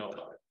don't even know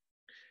about it.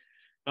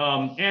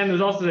 And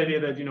there's also the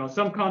idea that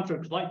some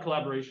constructs like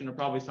collaboration are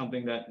probably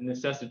something that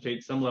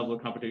necessitates some level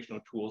of computational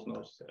tools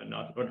and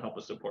would help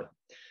us support.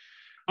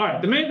 All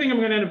right, the main thing I'm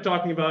going to end up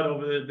talking about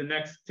over the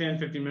next 10,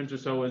 15 minutes or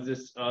so is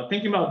this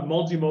thinking about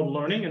multimodal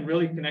learning and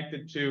really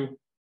connected to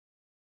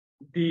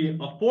the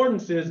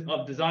affordances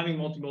of designing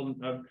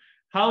multimodal,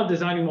 how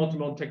designing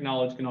multimodal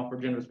technology can offer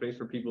generous space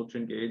for people to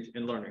engage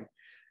in learning.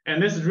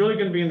 And this is really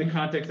going to be in the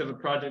context of a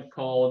project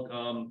called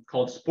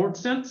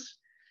SportSense.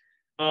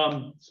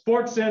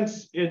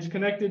 SportSense is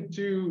connected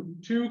to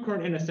 2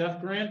 current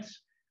NSF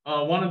grants.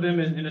 One of them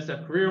is an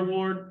NSF Career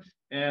Award,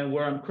 and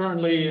where I'm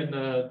currently in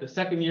the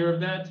 2nd year of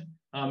that,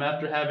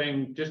 after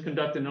having just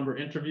conducted a number of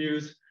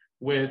interviews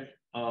with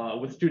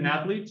student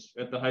athletes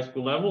at the high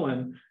school level,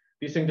 and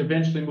these things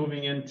eventually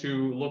moving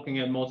into looking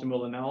at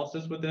multimodal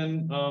analysis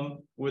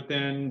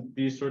within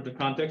these sorts of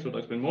contexts, which I'll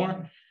explain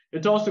more.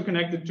 It's also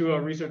connected to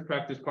a research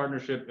practice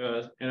partnership,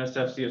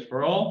 NSF CS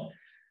for All,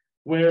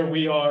 where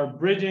we are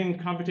bridging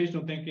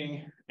computational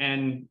thinking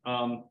and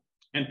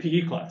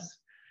PE class.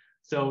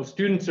 So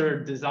students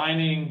are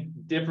designing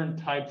different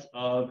types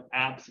of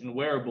apps and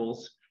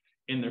wearables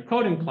in their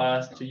coding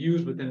class to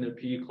use within their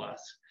PE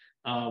class,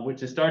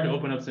 which is starting to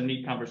open up some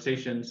neat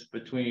conversations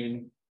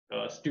between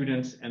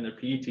students and their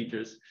PE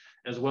teachers,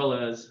 as well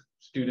as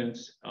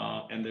students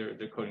and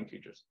their coding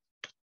teachers.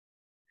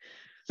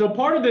 So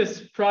part of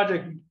this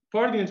project,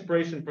 part of the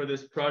inspiration for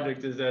this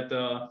project is that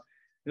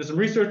some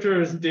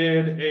researchers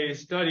did a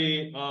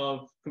study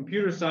of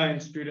computer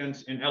science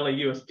students in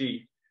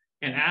LAUSD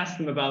and asked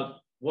them about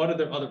what are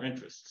their other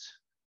interests.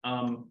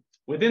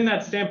 Within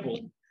that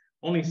sample,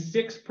 only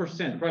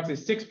 6%,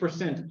 approximately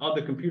 6% of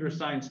the computer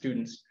science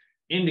students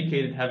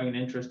indicated having an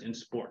interest in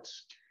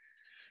sports.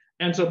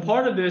 And so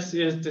part of this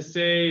is to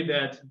say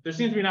that there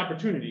seems to be an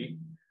opportunity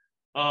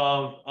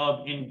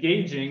of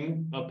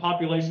engaging a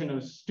population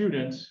of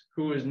students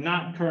who is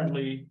not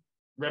currently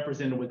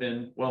represented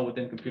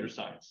within computer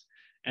science.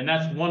 And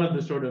that's one of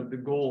the sort of the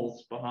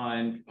goals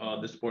behind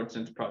the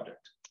SportSense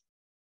project.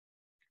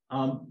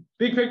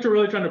 Big picture,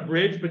 really trying to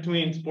bridge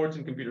between sports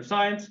and computer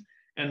science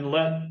and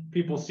let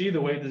people see the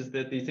ways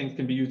that these things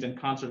can be used in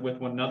concert with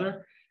one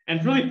another. And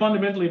it's really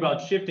fundamentally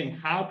about shifting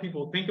how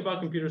people think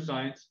about computer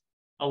science,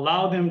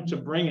 allow them to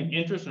bring an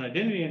interest and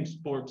identity in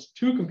sports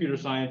to computer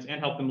science, and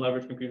help them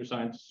leverage computer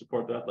science to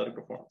support their athletic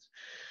performance.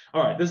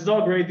 All right, this is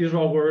all great. These are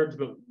all words,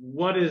 but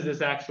what is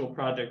this actual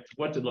project?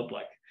 What's it look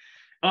like?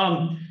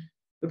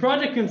 The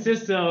project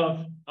consists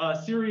of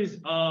a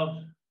series of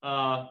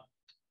modules.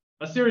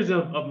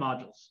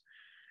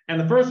 And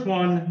the first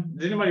one,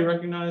 does anybody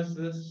recognize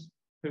this?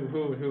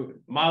 Who?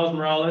 Miles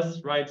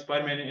Morales, right?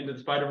 Spider-Man Into the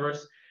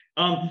Spider-Verse.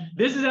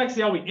 This is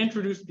actually how we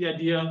introduced the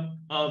idea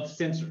of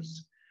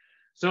sensors.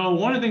 So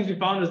one of the things we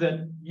found is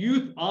that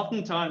youth,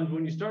 oftentimes,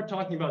 when you start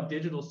talking about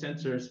digital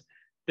sensors,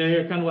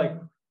 they're kind of like,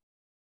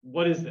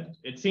 what is that?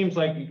 It seems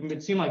like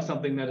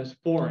something that is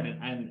foreign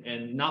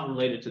and not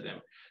related to them.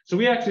 So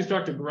we actually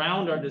start to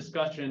ground our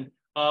discussion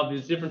of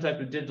these different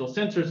types of digital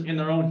sensors in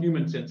their own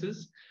human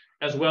senses,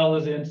 as well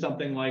as in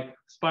something like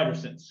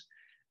SpiderSense.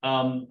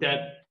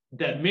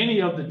 That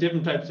many of the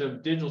different types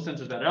of digital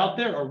sensors that are out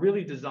there are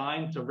really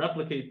designed to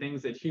replicate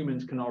things that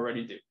humans can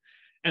already do.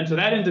 And so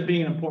that ends up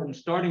being an important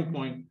starting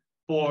point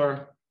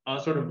for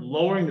sort of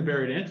lowering the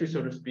barrier to entry,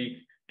 so to speak,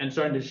 and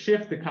starting to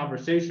shift the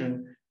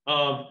conversation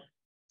of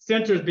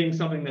sensors being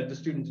something that the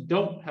students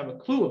don't have a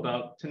clue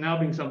about to now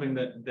being something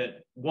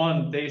that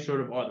one, they sort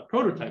of are the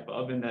prototype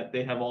of, and that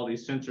they have all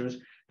these sensors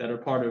that are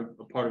part of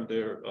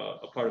their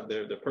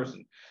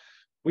person.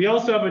 We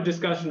also have some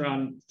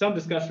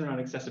discussion around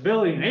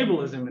accessibility and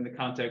ableism in the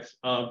context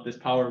of this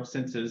power of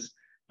senses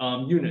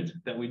unit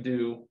that we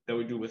do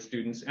with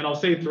students. And I'll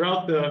say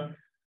throughout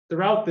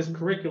this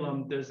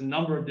curriculum, there's a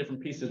number of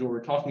different pieces where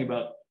we're talking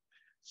about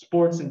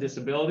sports and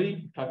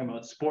disability, talking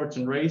about sports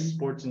and race,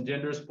 sports and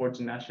gender, sports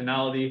and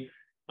nationality,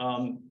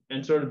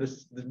 and sort of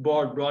this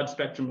broad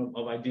spectrum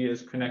of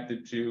ideas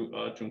connected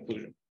to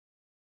inclusion.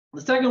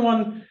 The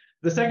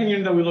second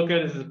unit that we look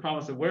at is the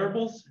promise of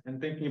wearables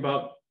and thinking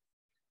about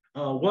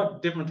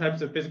what different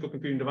types of physical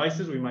computing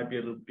devices we might be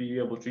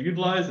able to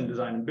utilize and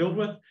design and build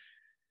with.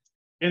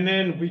 And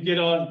then we get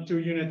on to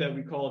a unit that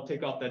we call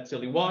Take Off That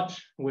Silly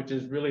Watch, which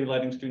is really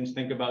letting students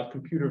think about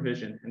computer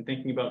vision and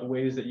thinking about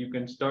ways that you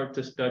can start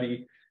to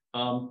study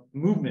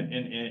movement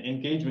and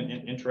engagement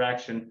and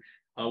interaction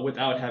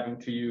without having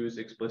to use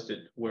explicit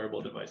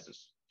wearable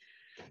devices.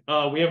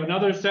 We have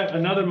another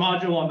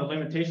module on the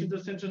limitations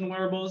of sensors and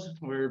wearables.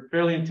 We're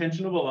fairly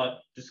intentional about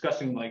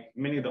discussing like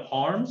many of the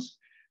harms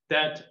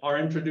that are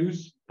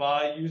introduced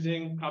by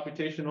using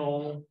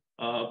computational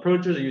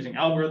approaches or using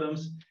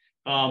algorithms,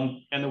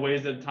 and the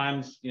ways that at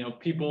times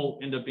people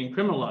end up being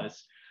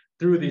criminalized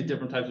through these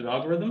different types of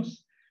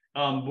algorithms.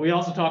 We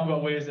also talk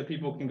about ways that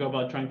people can go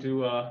about trying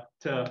to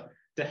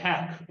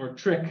hack or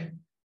trick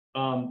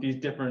these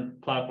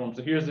different platforms.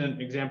 So here's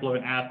an example of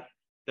an app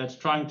that's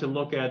trying to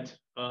look at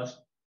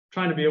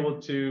trying to be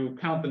able to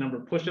count the number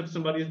of push-ups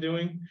somebody is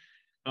doing,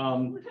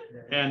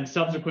 and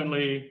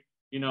subsequently,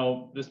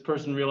 this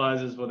person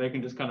realizes, well, they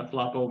can just kind of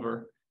flop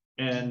over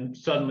and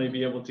suddenly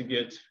be able to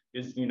get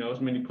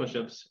as many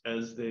push-ups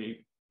as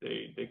they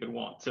could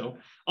want. So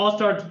I'll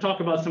start to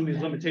talk about some of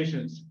these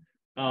limitations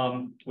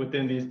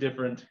within these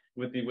different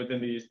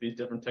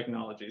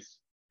technologies.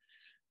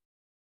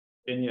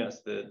 And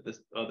yes, this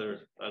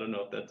other, I don't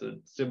know if that's a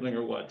sibling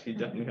or what, he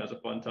definitely has a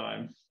fun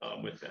time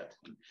with that.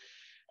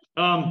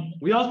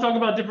 We also talk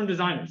about different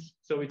designers.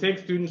 So we take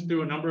students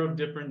through a number of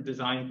different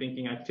design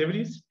thinking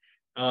activities.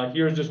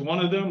 Here's just one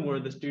of them where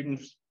the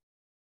students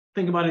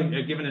think about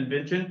a given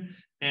invention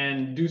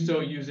and do so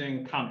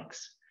using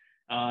comics.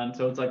 And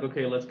so it's like,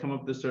 okay, let's come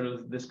up with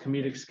this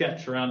comedic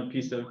sketch around a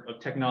piece of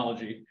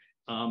technology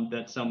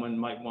that someone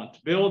might want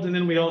to build. And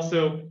then we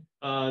also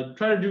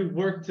try to do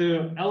work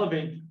to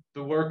elevate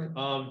the work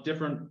of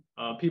different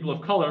people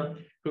of color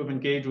who have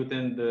engaged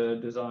within the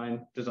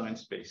design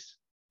space.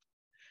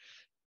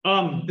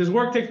 This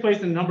work takes place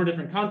in a number of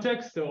different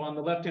contexts. So on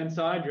the left-hand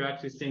side, you're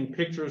actually seeing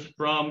pictures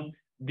from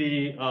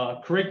the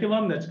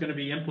curriculum that's going to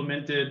be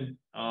implemented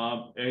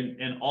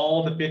in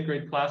all the 5th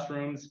grade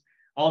classrooms,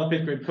 all the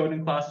 5th grade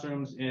coding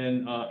classrooms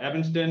in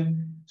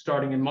Evanston,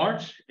 starting in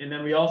March. And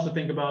then we also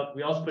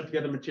put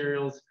together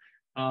materials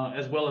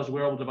as well as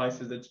wearable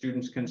devices that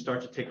students can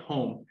start to take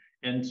home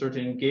and start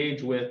to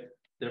engage with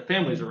their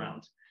families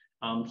around.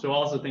 So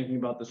also thinking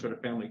about the sort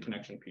of family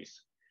connection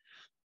piece.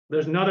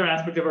 There's another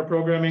aspect of our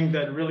programming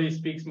that really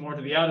speaks more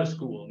to the out of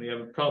school. We have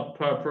a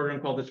program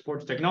called the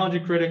Sports Technology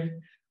Critic,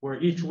 where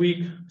each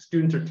week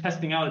students are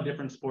testing out a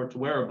different sports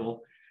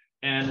wearable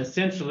and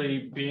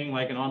essentially being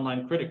like an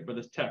online critic for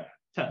this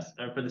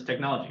for this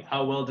technology.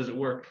 How well does it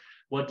work?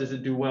 What does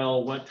it do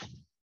well?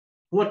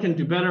 What can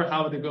do better?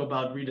 How would they go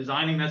about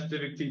redesigning that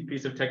specific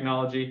piece of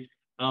technology?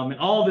 And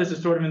all of this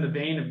is sort of in the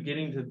vein of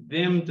getting to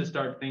them to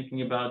start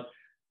thinking about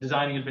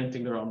designing and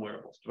inventing their own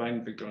wearables, designing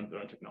and inventing their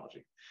own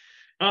technology.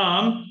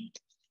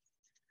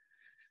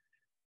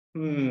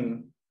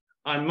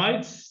 I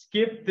might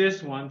skip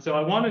this one. So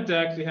I wanted to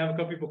actually have a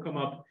couple people come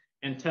up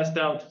and test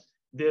out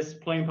this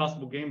Playing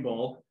Possible game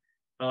ball.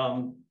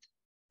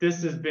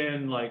 This has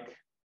been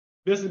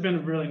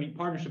a really neat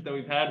partnership that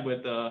we've had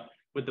with the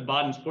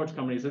Baden Sports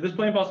Company. So this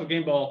Playing Possible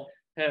game ball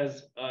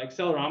has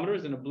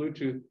accelerometers and a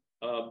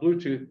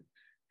Bluetooth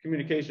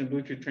communication,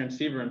 Bluetooth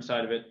transceiver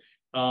inside of it.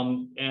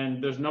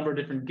 And there's a number of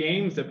different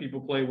games that people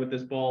play with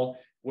this ball,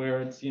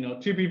 where it's,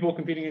 two people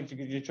competing against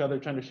each other,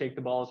 trying to shake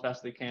the ball as fast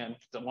as they can.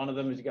 So one of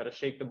them is you got to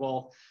shake the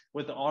ball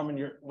with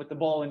the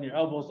ball in your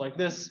elbows like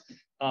this.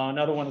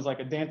 Another one is like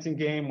a dancing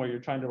game where you're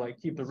trying to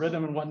keep the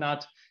rhythm and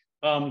whatnot.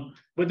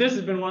 But this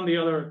has been one of the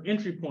other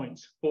entry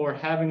points for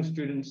having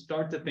students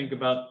start to think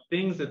about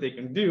things that they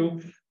can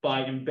do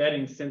by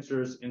embedding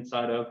sensors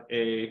inside of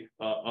a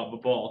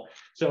ball.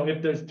 So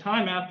if there's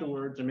time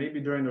afterwards, or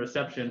maybe during the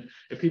reception,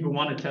 if people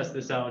want to test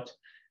this out,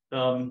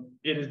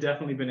 it has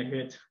definitely been a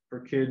hit for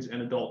kids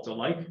and adults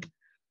alike.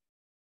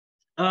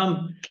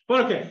 But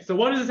okay, so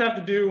what does this have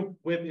to do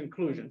with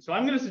inclusion? So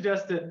I'm going to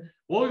suggest that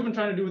what we've been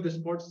trying to do with the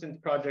Sports Sense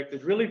project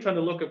is really trying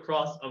to look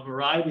across a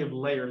variety of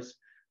layers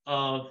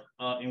of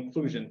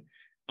inclusion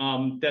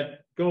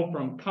that go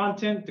from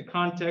content to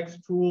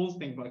context, tools,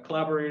 think about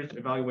collaborators,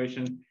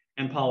 evaluation,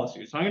 and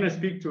policies. So I'm going to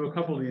speak to a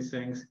couple of these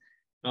things,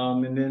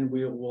 and then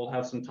we'll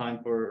have some time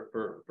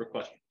for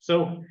questions.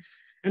 So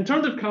in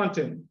terms of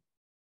content,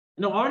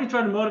 I already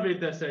tried to motivate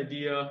this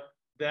idea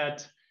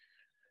that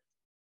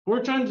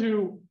we're trying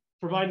to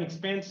provide an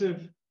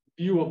expansive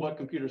view of what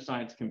computer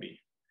science can be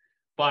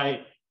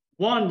by,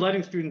 one,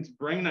 letting students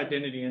bring an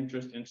identity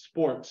interest in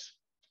sports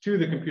to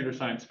the computer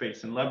science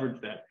space and leverage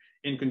that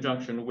in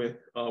conjunction with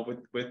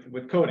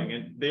coding.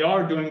 And they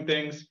are doing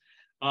things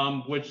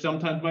which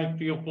sometimes might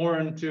feel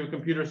foreign to a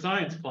computer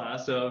science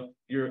class of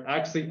you're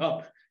actually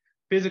up,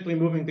 physically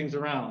moving things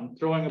around,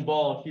 throwing a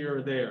ball here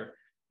or there.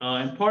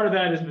 And part of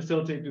that is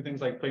facilitated through things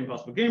like Playing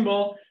Possible Game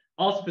Ball,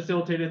 also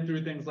facilitated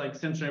through things like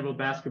sensor-enabled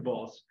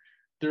basketballs,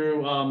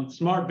 through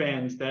smart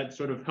bands that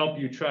sort of help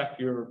you track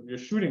your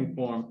shooting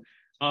form,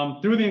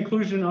 through the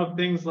inclusion of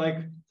things like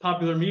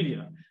popular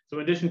media. So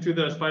in addition to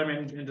the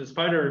Spider-Man into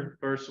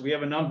Spider-Verse, we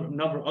have a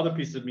number of other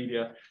pieces of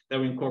media that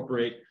we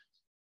incorporate.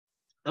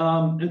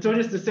 And so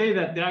just to say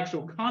that the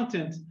actual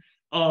content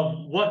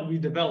of what we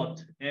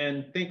developed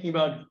and thinking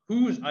about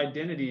whose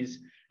identities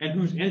and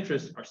whose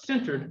interests are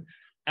centered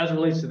as it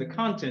relates to the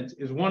content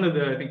is one of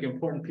the, I think,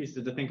 important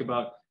pieces to think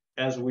about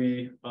as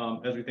we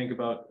think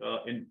about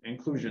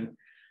inclusion,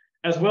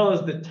 as well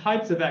as the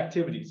types of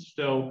activities.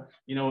 So,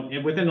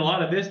 within a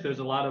lot of this, there's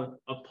a lot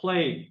of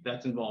play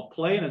that's involved.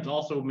 Play, and it's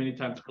also many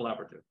times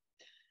collaborative.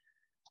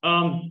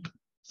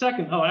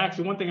 Second,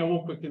 actually, one thing I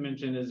will quickly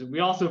mention is we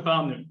also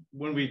found that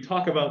when we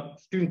talk about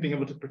students being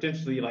able to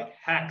potentially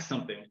hack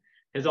something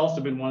has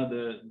also been one of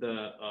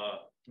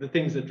the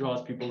things that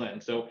draws people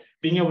in. So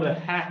being able to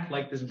hack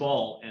this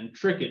ball and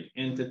trick it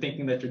into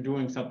thinking that you're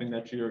doing something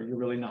that you're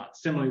really not.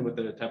 Similarly with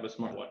the type of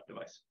smartwatch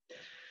device.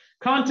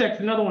 Context,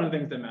 another one of the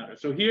things that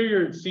matters. So here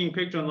you're seeing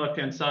picture on the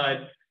left-hand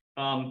side,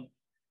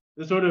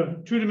 the sort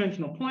of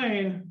two-dimensional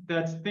plane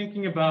that's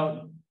thinking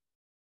about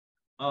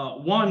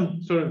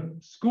one sort of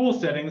school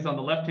settings on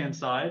the left-hand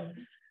side,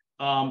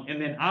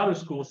 and then out of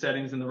school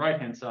settings in the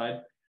right-hand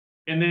side.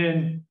 And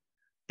then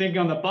think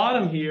on the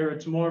bottom here,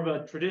 it's more of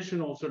a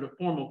traditional sort of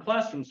formal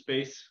classroom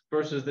space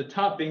versus the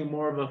top being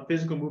more of a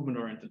physical movement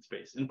oriented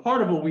space. And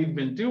part of what we've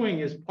been doing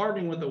is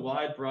partnering with a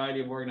wide variety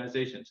of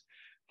organizations,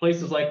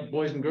 places like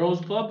Boys and Girls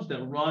Clubs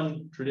that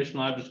run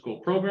traditional after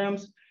school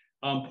programs,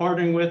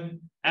 partnering with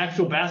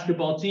actual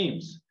basketball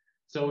teams.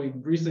 So we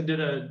recently did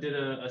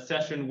a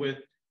session with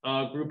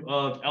a group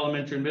of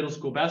elementary and middle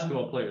school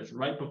basketball players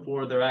right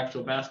before their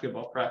actual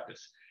basketball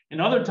practice.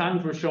 And other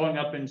times we're showing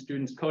up in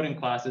students' coding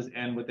classes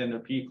and within their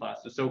PE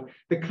classes. So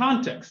the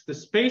context, the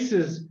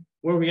spaces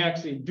where we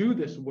actually do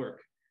this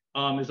work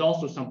is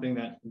also something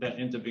that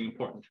ends up being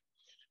important.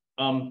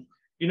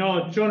 You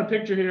know, showing a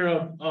picture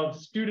here of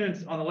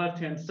students on the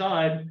left-hand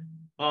side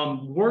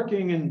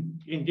working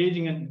and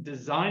engaging in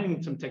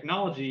designing some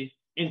technology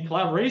in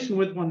collaboration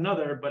with one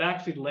another, but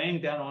actually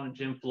laying down on a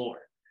gym floor.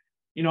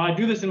 You know, I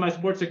do this in my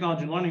sports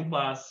technology and learning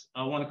class,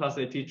 one of the classes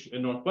I teach at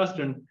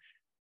Northwestern.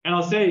 And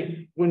I'll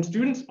say, when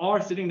students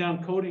are sitting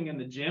down coding in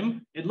the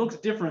gym, it looks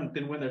different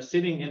than when they're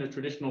sitting in a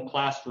traditional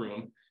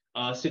classroom,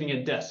 sitting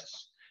at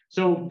desks.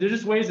 So there's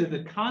just ways that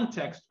the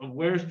context of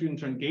where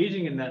students are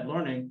engaging in that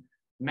learning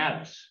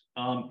matters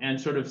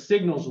and sort of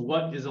signals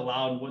what is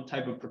allowed, what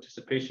type of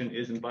participation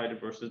is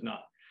invited versus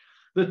not.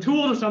 The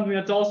tools are something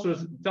that's also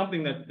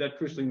something that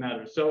crucially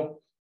matters. So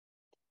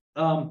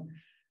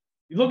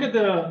you look at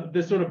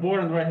the sort of board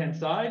on the right-hand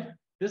side,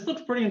 this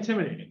looks pretty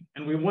intimidating.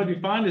 And what we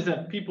find is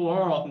that people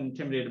are often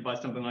intimidated by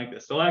something like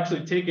this. They'll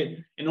actually take it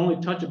and only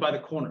touch it by the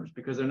corners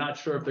because they're not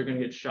sure if they're going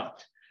to get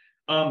shocked.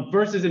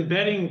 Versus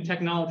embedding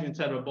technology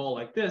inside of a ball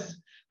like this,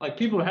 like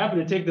people are happy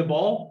to take the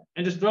ball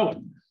and just throw it,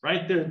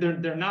 right?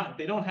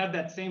 They don't have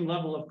that same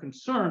level of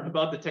concern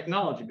about the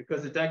technology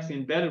because it's actually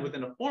embedded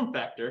within a form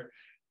factor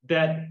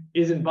that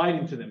is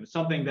inviting to them. It's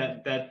something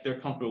that they're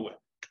comfortable with.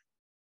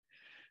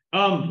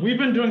 We've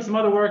been doing some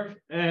other work,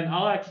 and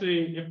I'll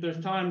actually, if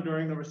there's time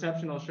during the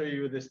reception, I'll show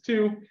you this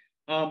too.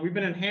 We've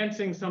been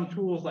enhancing some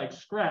tools like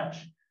Scratch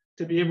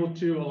to be able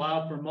to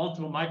allow for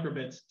multiple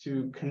microbits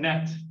to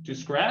connect to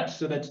Scratch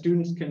so that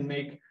students can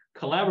make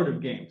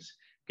collaborative games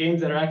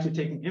that are actually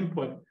taking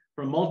input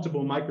from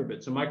multiple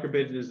microbits. So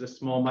microbit is a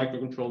small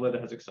microcontroller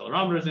that has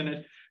accelerometers in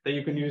it that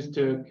you can use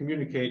to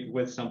communicate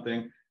with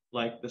something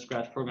like the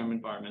Scratch program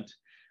environment.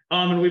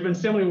 And we've been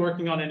similarly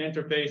working on an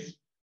interface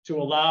to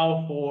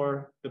allow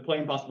for the Play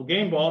Impossible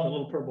game ball, the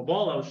little purple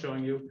ball I was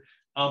showing you,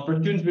 for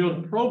students to be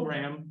able to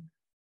program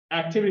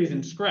activities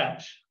in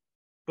Scratch,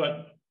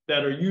 but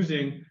that are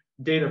using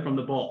data from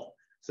the ball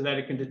so that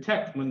it can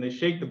detect when they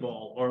shake the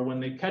ball or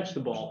when they catch the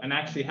ball and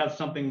actually have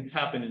something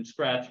happen in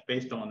Scratch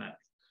based on that.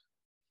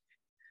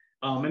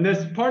 And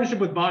this partnership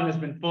with Bodin has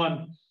been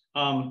fun.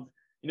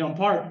 You know, in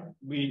part,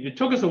 it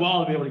took us a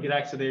while to be able to get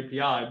access to the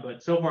API,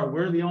 but so far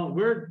we've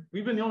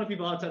been the only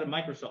people outside of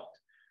Microsoft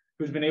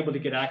who's been able to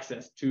get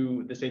access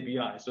to this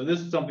API. So this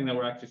is something that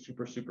we're actually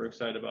super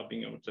excited about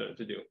being able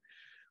to do.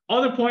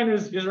 Other point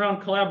is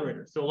around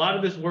collaborators. So a lot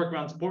of this work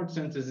around sports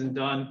senses is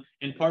done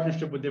in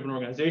partnership with different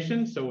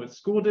organizations. So with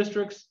school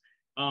districts,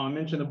 I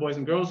mentioned the Boys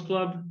and Girls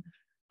Club,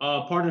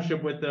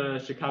 partnership with the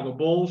Chicago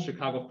Bulls,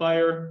 Chicago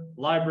Fire,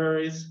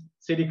 libraries,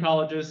 city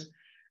colleges,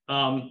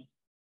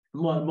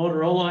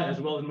 Motorola,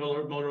 as well as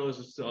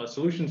Motorola's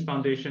Solutions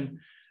Foundation.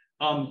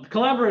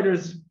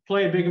 Collaborators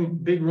play a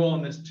big role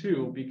in this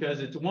too, because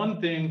it's one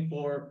thing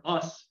for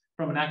us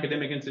from an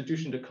academic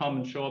institution to come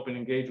and show up and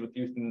engage with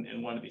youth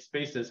in one of these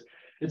spaces.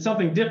 It's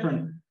something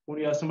different when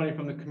you have somebody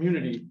from the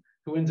community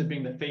who ends up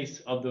being the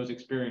face of those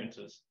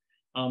experiences.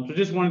 So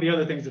just one of the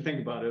other things to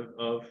think about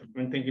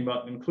when thinking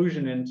about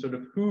inclusion and sort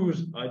of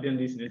whose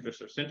identities and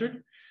interests are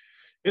centered.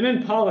 And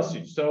then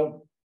policy.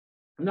 So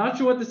I'm not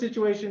sure what the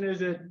situation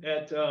is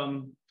at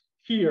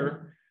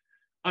here.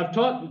 I've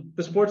taught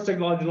the sports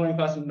technology learning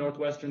class in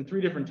Northwestern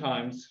 3 different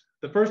times.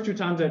 The first 2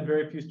 times I had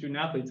very few student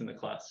athletes in the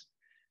class.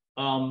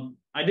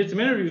 I did some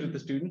interviews with the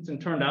students and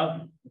turned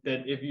out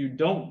that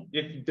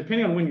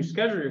depending on when you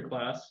schedule your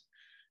class,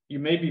 you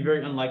may be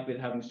very unlikely to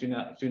have a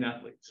student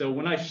athlete. So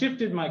when I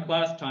shifted my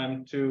class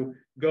time to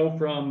go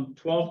from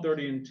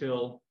 12:30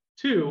 until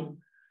 2,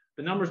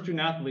 the number of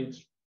student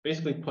athletes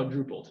basically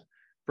quadrupled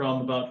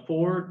from about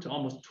 4 to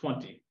almost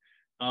 20.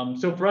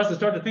 So for us to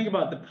start to think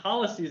about the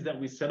policies that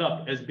we set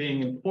up as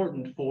being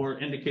important for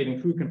indicating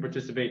who can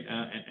participate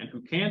and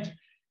who can't.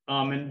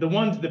 And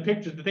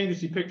the things you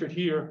see pictured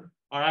here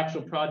are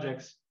actual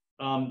projects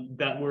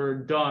that were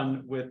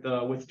done with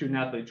student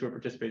athletes who are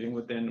participating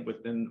within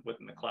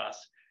the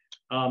class.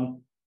 And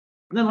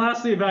then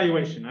lastly,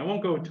 evaluation. I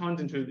won't go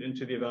tons into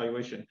the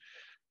evaluation,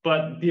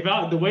 but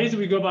the ways that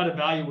we go about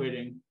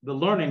evaluating the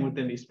learning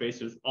within these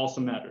spaces also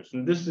matters.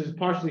 And this is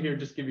partially here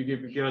just give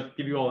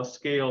you all a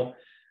scale,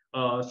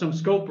 some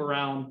scope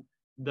around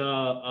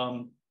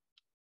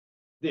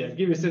give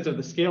you a sense of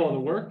the scale of the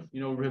work.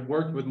 You know, we've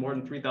worked with more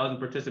than 3,000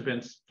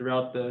 participants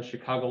throughout the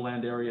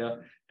Chicagoland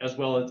area, as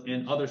well as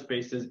in other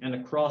spaces and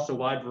across a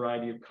wide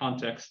variety of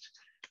contexts.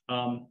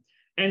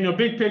 And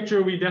big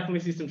picture, we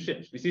definitely see some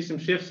shifts. We see some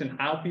shifts in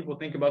how people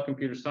think about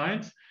computer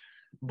science,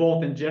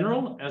 both in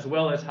general, as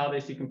well as how they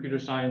see computer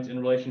science in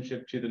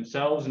relationship to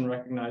themselves and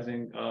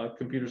recognizing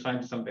computer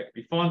science is something that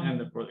can be fun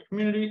and for the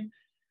community.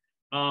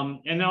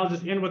 And now I'll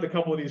just end with a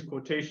couple of these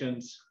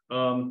quotations.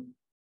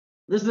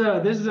 This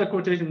is a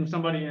quotation from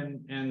somebody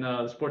in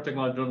the sport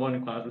technology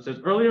learning class, which says,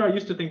 "Earlier, I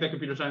used to think that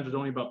computer science was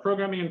only about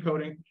programming and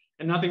coding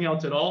and nothing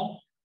else at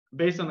all.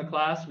 based on the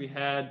class we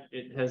had,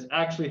 it has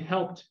actually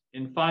helped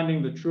in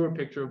finding the truer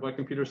picture of what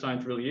computer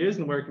science really is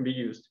and where it can be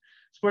used.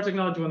 Sports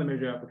technology is one of the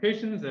major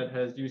applications that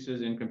has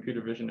uses in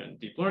computer vision and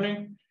deep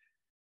learning.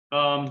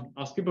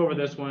 I'll skip over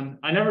this one.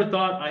 I never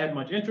thought I had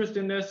much interest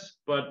in this,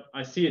 but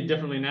I see it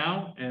differently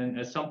now and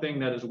as something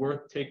that is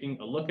worth taking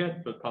a look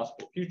at for the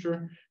possible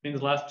future. In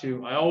the last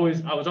two, I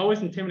was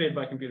always intimidated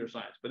by computer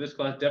science, but this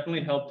class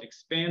definitely helped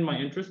expand my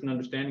interest and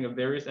understanding of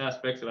various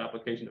aspects of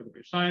application of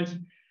computer science.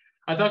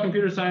 I thought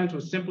computer science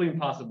was simply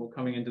impossible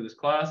coming into this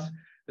class.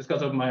 This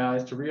class opened my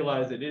eyes to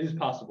realize that it is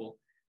possible.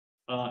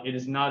 It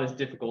is not as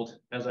difficult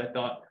as I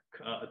thought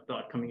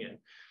coming in.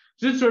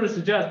 So this sort of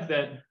suggests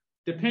that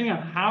depending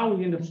on how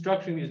we end up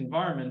structuring these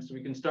environments,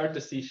 we can start to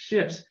see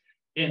shifts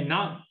in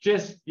not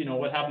just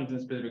what happens in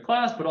a specific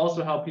class, but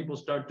also how people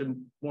start to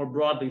more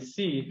broadly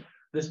see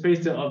the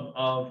space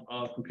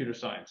of computer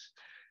science.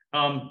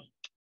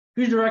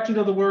 Few directions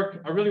of the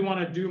work. I really want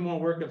to do more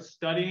work of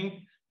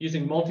studying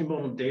using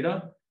multimodal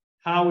data,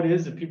 how it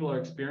is that people are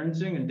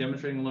experiencing and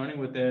demonstrating learning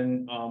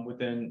within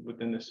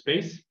the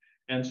space.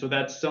 And so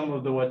that's some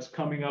of what's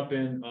coming up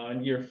in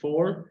year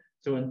 4.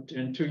 So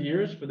in 2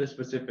 years for this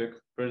specific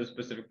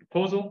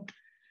proposal.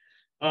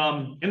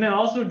 And then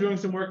also doing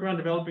some work around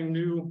developing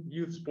new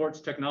youth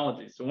sports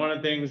technologies. So one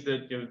of the things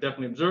that you've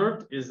definitely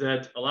observed is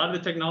that a lot of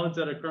the technologies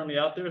that are currently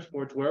out there,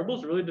 sports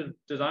wearables, are really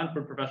designed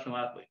for professional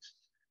athletes.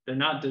 They're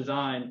not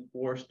designed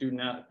for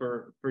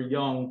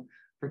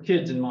for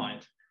kids in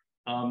mind.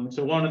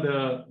 So one of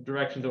the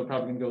directions that we're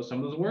probably going to go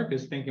some of this work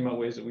is thinking about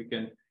ways that we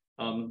can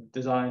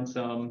design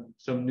some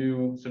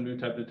new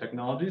types of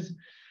technologies.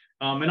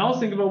 And also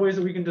think about ways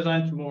that we can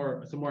design some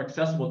more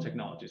accessible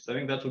technologies. So I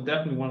think that's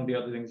definitely one of the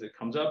other things that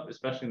comes up,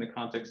 especially in the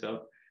context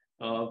of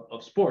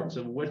sports,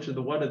 of what are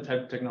the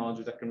type of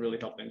technologies that can really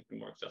help things be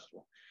more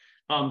accessible.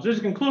 So just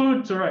to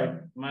conclude, so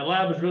my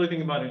lab is really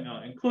thinking about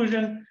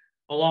inclusion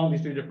along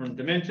these 3 different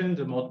dimensions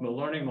of multimodal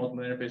learning,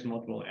 multimodal interface, and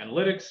multimodal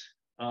analytics.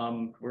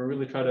 We're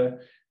really trying to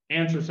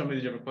answer some of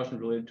these different questions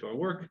related to our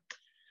work.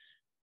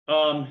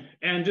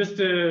 And just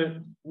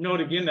to note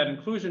again that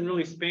inclusion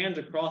really spans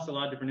across a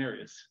lot of different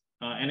areas.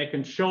 And it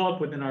can show up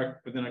within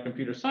our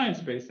computer science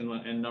space in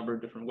a number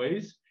of different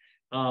ways.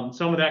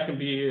 Some of that can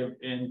be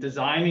in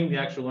designing the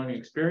actual learning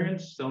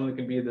experience. Some of it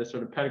can be the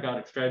sort of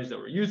pedagogic strategies that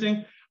we're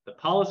using, the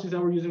policies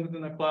that we're using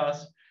within the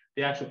class,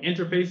 the actual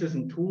interfaces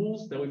and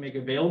tools that we make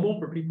available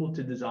for people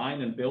to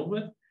design and build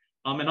with,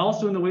 and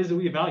also in the ways that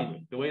we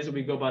evaluate, the ways that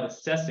we go about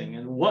assessing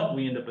and what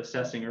we end up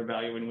assessing or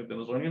evaluating within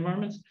those learning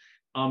environments.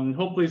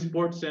 Hopefully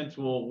Sports Sense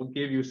will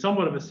give you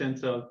somewhat of a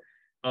sense of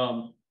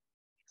some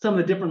of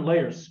the different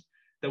layers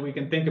that we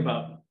can think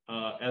about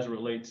as it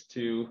relates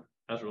to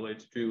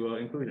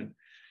inclusion.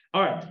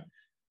 All right.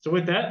 So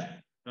with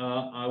that,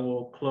 I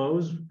will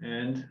close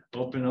and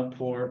open up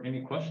for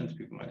any questions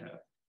people might have.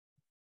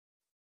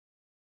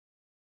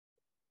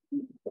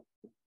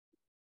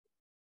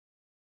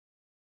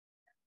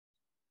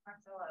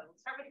 Marcelo, we'll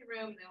start with your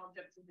room, and then we'll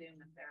jump to Zoom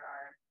if there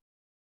are.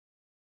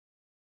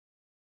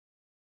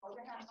 Hold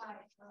your hand high.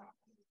 All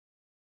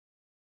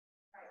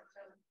right,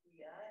 so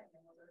yeah, and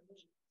then we'll go to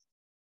vision.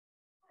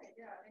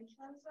 Yeah, in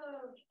terms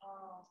of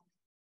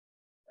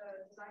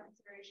design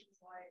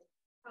considerations like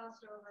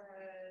cost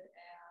overhead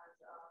and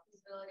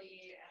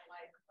feasibility and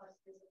like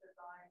complexities of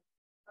design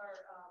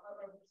or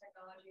of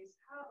technologies,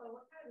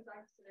 what kind of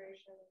design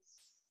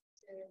considerations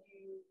did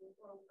you keep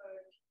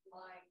in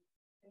mind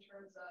in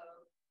terms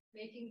of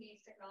making these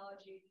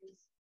technologies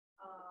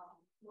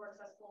more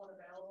accessible and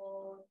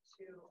available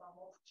to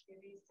multiple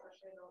communities,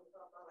 especially those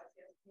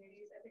ICS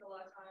communities? I think a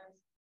lot of times,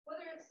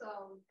 whether it's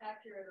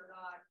accurate or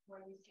not,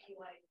 when you see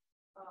like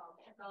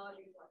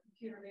technologies like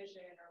computer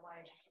vision or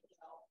like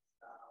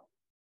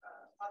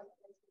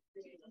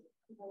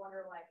people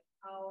wonder like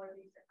how are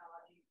these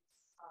technologies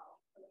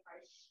for the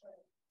price?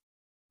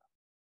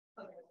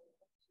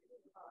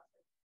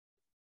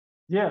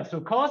 Yeah,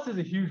 so cost is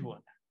a huge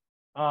one.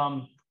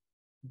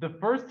 The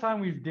first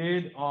time we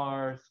did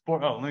our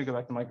let me go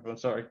back to the microphone,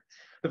 sorry.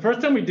 The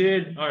first time we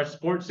did our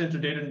Sports Center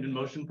Data in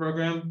Motion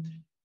program,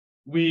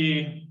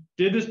 we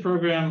did this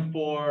program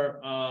for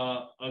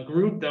a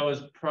group that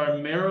was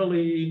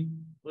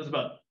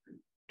about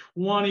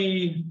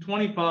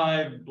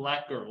 25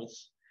 Black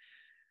girls.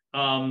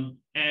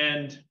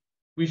 And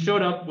we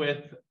showed up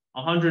with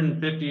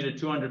 $150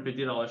 to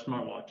 $250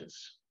 smartwatches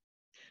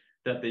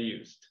that they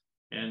used.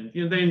 And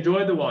they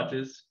enjoyed the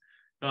watches,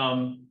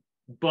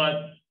 but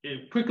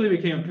it quickly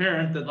became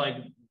apparent that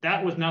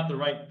that was not the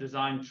right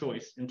design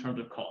choice in terms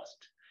of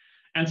cost.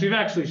 And so we've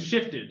actually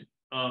shifted,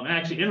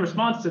 actually in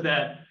response to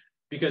that,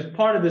 because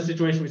part of the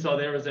situation we saw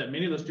there was that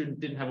many of those students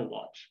didn't have a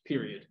watch,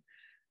 period.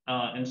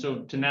 And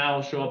so to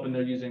now show up and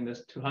they're using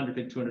this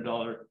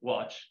 $200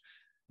 watch,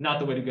 not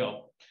the way to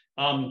go.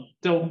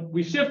 So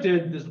we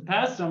shifted. This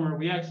past summer,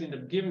 we actually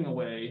ended up giving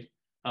away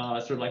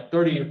sort of like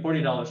 $30 or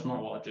 $40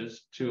 smartwatches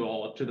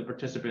to the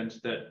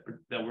participants that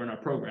were in our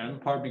program, in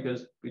part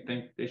because we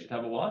think they should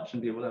have a watch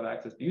and be able to have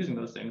access to using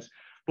those things.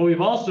 But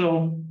we've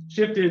also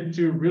shifted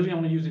to really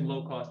only using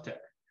low-cost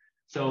tech.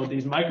 So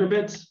these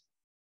microbits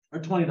are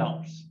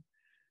 $20.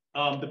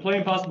 the Play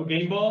Impossible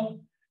game ball,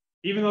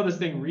 even though this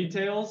thing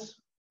retails,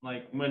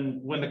 like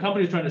when the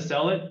company's trying to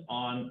sell it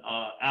on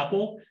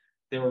Apple,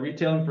 they were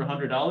retailing for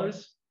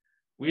 $100.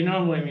 We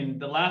normally, I mean,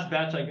 the last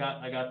batch I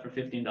got for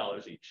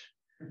 $15 each.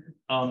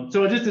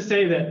 So just to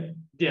say that,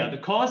 yeah, the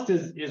cost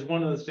is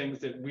one of those things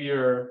that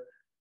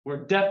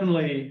we're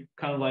definitely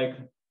kind of like,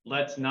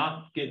 let's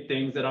not get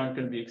things that aren't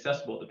going to be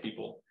accessible to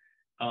people.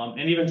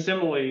 And even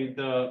similarly,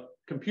 the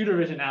computer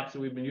vision apps that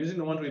we've been using,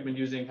 the ones we've been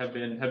using have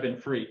been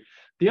free.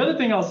 The other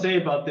thing I'll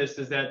say about this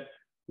is that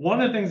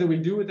one of the things that we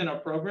do within our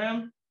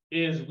program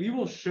is we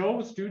will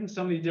show students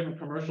some of these different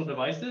commercial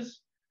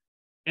devices,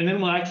 and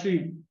then we'll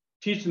actually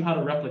teach them how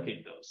to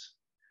replicate those.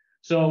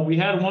 So we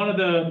had one of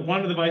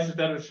the devices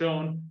that was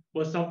shown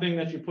was something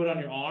that you put on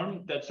your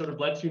arm that sort of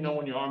lets you know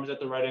when your arm is at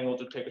the right angle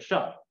to take a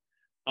shot.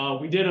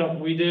 We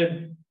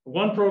did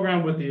one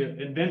program with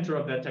the inventor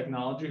of that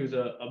technology, who's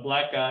a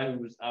Black guy who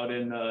was out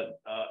in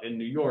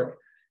New York.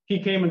 He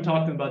came and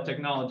talked to them about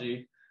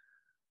technology.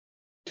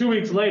 2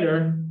 weeks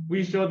later,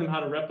 we showed them how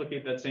to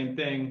replicate that same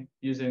thing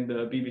using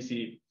the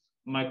BBC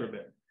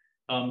microbit.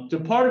 So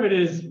part of it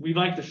is we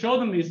like to show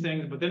them these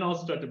things, but then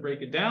also start to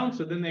break it down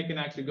so then they can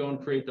actually go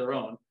and create their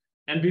own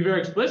and be very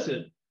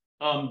explicit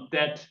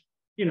that,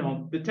 you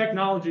know, the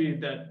technology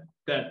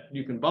that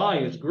you can buy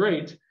is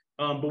great,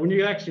 but when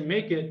you actually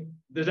make it,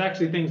 there's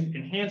actually things,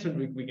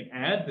 enhancements we can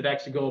add that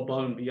actually go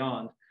above and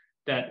beyond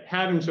that.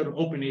 Having sort of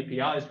open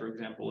APIs, for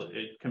example,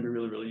 it can be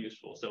really, really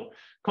useful. So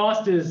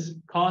cost is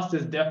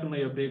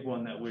definitely a big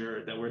one that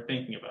we're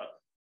thinking about.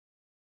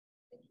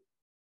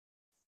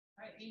 All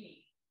right, Amy.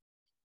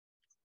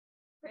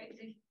 Great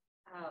to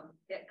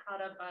get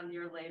caught up on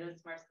your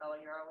latest, Marcelo.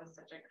 You're always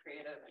such a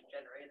creative and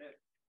generative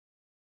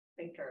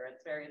thinker.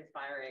 It's very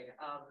inspiring.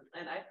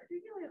 And I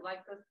particularly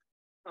like this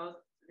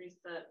most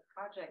recent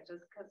project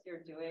just because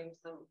you're doing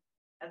some,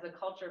 as a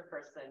culture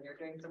person, you're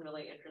doing some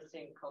really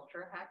interesting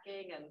culture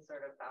hacking and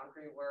sort of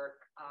boundary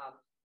work.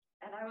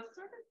 And I was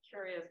sort of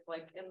curious,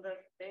 like in the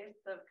space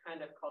of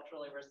kind of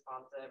culturally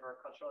responsive or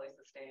culturally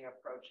sustaining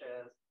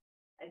approaches,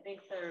 I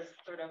think there's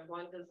sort of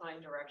one design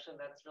direction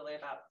that's really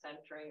about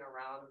centering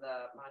around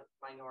the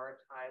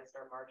minoritized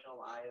or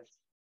marginalized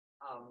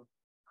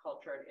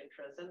culture and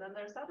interest. And then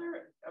there's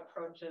other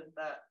approaches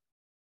that,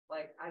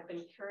 like, I've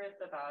been curious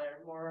about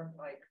are more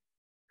like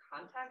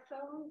contact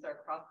zones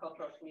or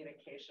cross-cultural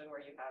communication where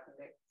you have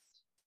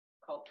mixed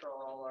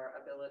cultural or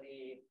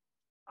ability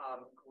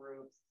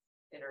groups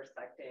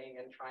intersecting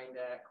and trying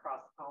to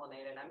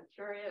cross-pollinate. And I'm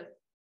curious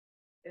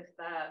if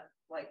that,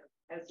 like,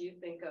 as you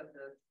think of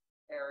this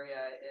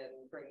area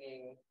in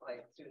bringing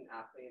like student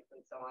athletes and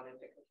so on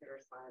into computer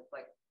science,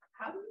 like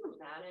how do you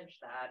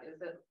manage that?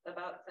 Is it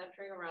about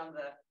centering around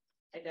the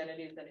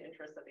identities and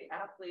interests of the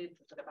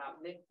athletes? Is it about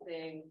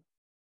mixing?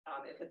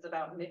 If it's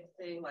about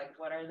mixing, like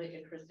what are the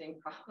interesting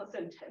problems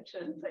and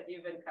tensions that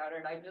you've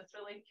encountered? I'm just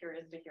really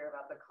curious to hear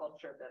about the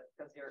culture bit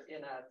because you're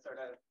in a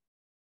sort of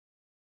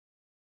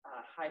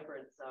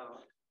hybrid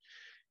zone.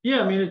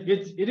 Yeah, I mean,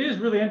 it is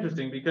really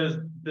interesting because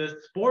the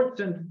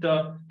sports and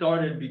stuff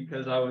started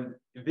because I was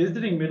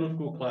visiting middle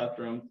school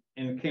classrooms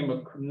and came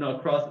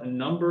across a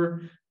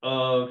number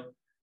of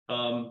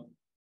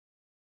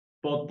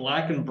both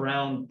Black and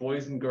brown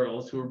boys and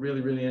girls who were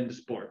really, really into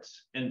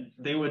sports. And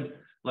they would,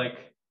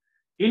 like,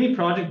 any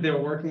project they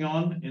were working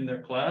on in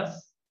their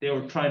class, they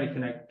were trying to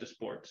connect to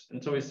sports.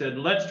 And so we said,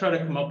 let's try to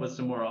come up with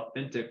some more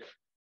authentic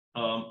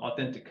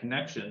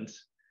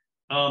connections.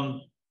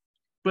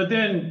 But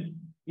then,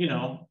 you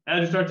know,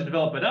 as you start to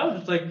develop it out,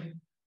 it's like,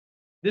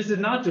 this is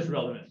not just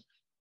relevant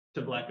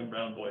to Black and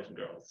brown boys and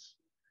girls,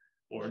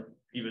 or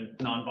even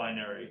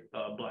non-binary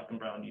Black and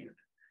brown youth.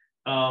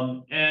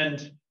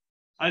 And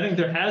I think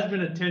there has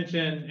been a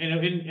tension,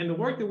 and in the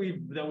work that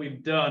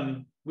we've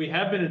done, we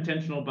have been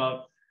intentional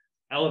about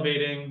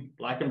elevating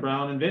Black and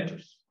brown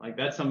inventors. Like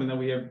that's something that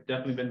we have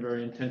definitely been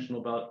very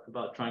intentional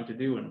about trying to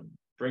do and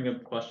bring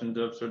up questions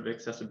of sort of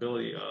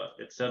accessibility,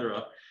 et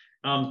cetera.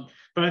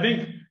 But I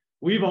think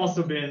we've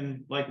also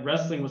been like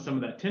wrestling with some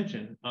of that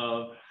tension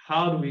of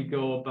how do we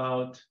go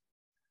about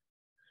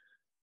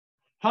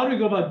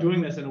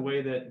doing this in a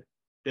way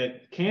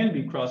that can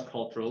be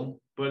cross-cultural,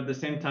 but at the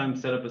same time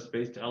set up a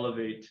space to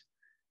elevate,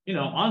 you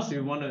know, honestly,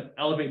 we want to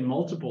elevate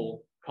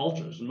multiple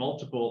cultures,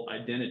 multiple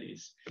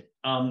identities.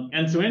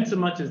 And so in so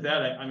much as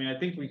that, I mean, I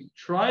think we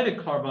try to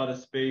carve out a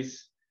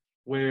space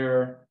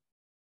where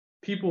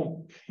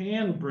people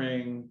can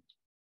bring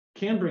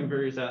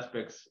various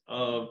aspects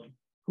of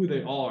who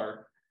they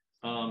are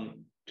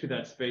to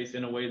that space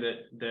in a way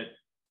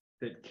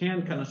that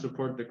can kind of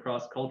support the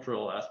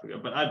cross-cultural aspect of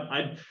it.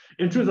 But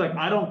in truth, like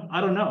I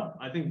don't know.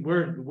 I think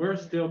we're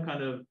still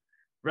kind of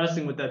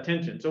wrestling with that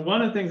tension. So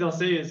one of the things I'll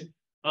say is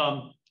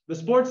the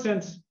Sports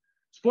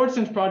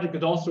Sense project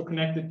is also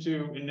connected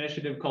to an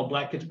initiative called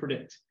Black Kids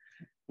Predict,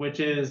 which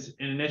is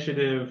an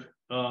initiative,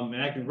 and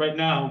actually right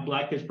now,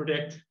 Black Kids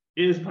Predict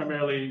is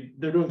primarily,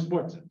 they're doing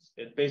Sports Sense.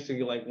 It's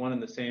basically like one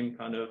and the same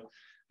kind of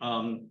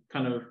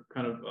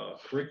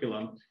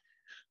curriculum.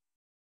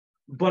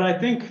 But I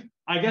think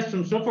I guess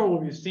from so far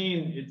what we've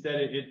seen is that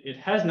it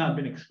has not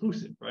been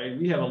exclusive, right?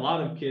 We have a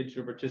lot of kids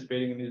who are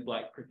participating in these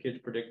Black Kids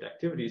Predict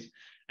activities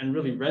and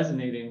really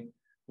resonating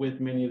with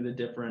many of the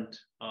different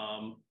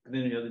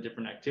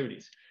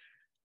activities.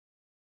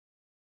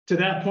 To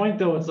that point,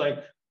 though, it's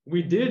like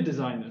we did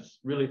design this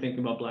really thinking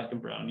about Black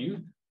and Brown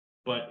youth,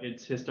 but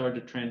it has started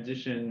to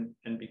transition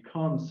and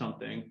become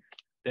something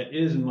that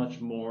is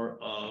much more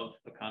of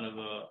a kind of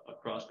a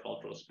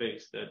cross-cultural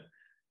space that,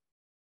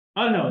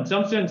 I don't know, in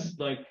some sense,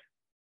 like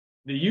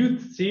the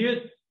youth see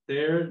it.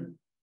 They're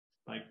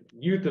like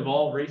youth of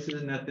all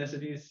races and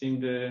ethnicities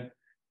seem to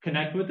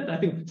connect with it. I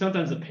think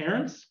sometimes the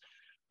parents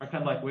are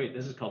kind of like, wait,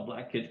 this is called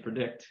Black Kids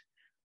Predict.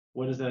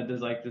 What is that?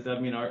 Does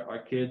that mean our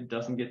kid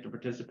doesn't get to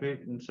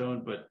participate and so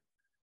on? But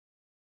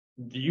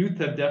the youth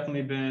have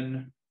definitely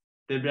been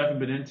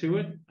into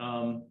it.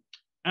 And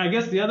I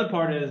guess the other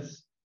part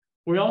is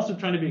we're also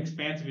trying to be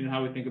expansive in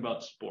how we think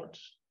about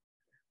sports.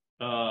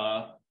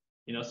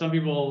 Some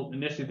people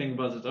initially think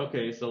about this,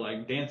 okay, so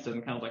like dance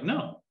doesn't count. Like,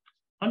 no,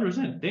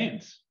 100%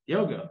 dance,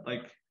 yoga,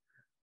 like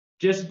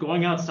just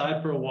going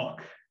outside for a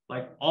walk,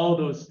 like all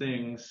those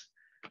things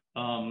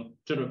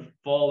sort of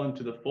fall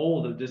into the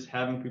fold of just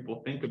having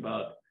people think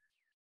about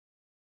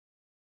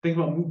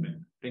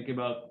movement, think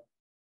about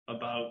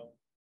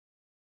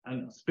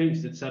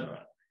space,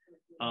 etc.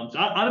 So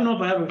I don't know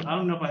if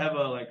I have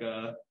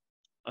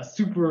a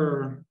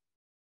super.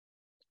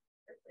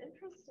 It's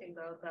interesting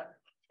though that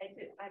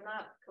I'm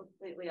not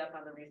completely up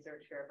on the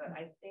research here, but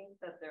I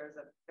think that there's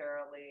a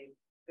fairly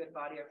good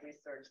body of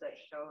research that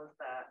shows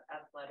that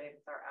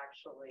athletics are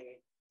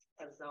actually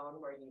a zone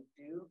where you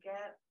do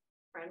get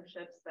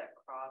friendships that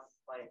cross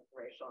like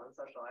racial and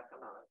social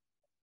economic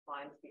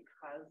lines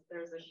because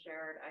there's a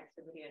shared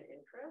activity and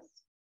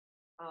interest.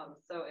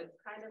 So it's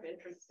kind of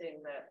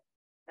interesting that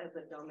as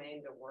a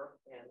domain to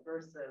work in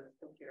versus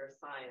computer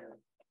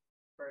science,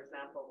 for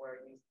example,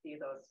 where you see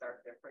those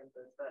stark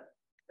differences, but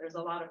there's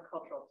a lot of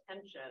cultural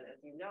tension, as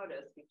you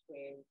notice,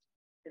 between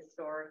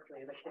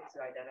historically the kids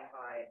who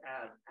identify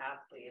as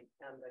athletes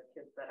and the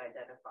kids that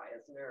identify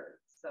as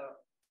nerds. So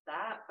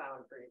that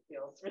boundary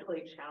feels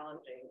really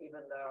challenging,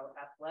 even though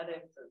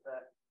athletics is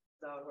a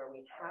zone where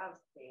we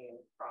have seen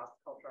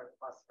cross-cultural,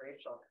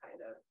 cross-racial kind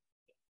of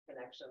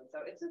connection.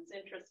 So it's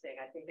interesting.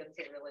 I think it's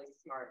a really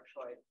smart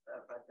choice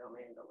of a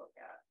domain to look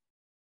at.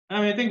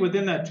 I mean, I think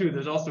within that too,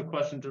 there's also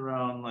questions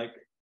around like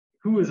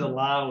who is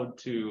allowed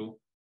to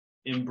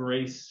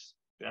embrace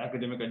the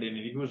academic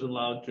identity, who is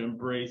allowed to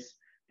embrace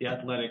the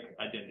athletic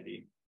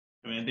identity.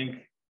 I mean, I think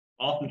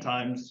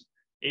oftentimes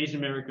Asian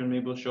American may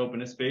be able to show up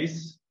in a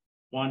space,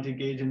 want to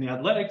engage in the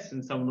athletics,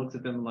 and someone looks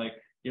at them like,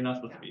 you're not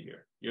supposed to be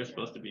here. You're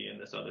supposed to be in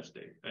this other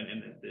state and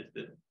in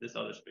this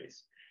other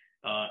space.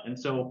 And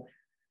so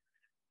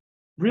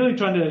really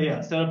trying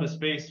to set up a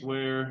space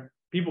where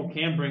people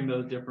can bring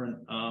those different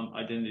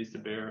identities to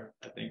bear,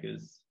 I think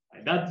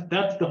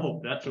that's the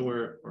hope. That's what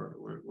we're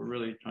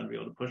really trying to be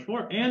able to push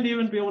for, and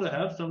even be able to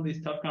have some of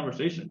these tough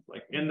conversations.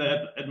 Like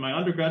at my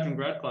undergraduate and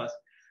grad class,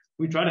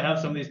 we try to have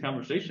some of these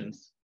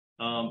conversations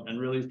and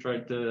really try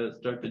to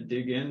start to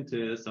dig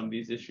into some of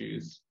these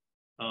issues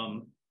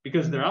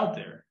because they're out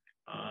there,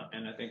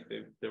 and I think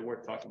they're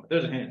worth talking about.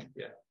 There's a hand,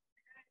 yeah.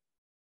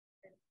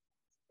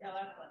 Yeah,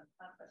 last one.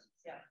 Last question.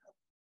 Yeah.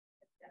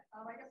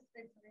 I guess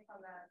based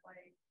on that,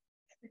 like,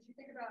 did you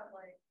think about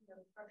like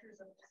the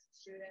structures of the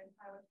student?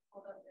 I would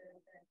hold up in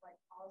like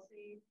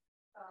policy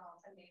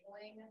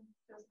enabling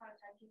those kind of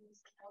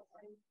tensions. How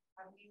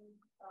do you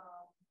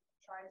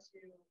try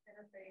to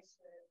interface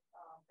with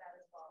that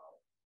as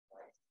well,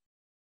 like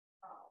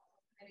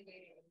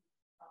mitigating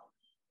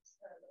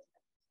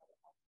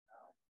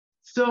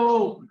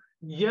So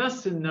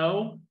yes and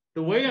no.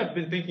 The way I've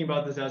been thinking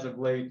about this as of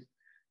late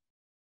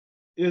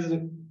is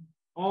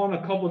on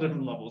a couple of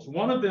different levels.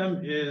 One of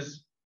them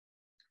is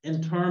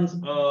in terms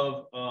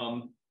of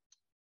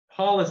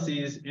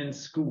policies in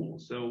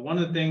schools. So one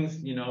of the things,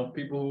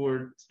 people who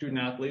are student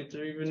athletes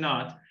or even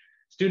not,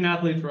 student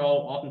athletes were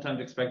all oftentimes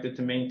expected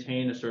to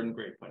maintain a certain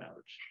grade point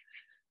average.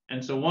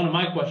 And so one of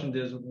my questions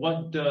is,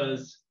 what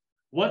does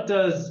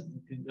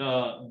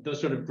those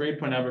sort of grade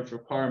point average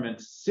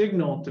requirements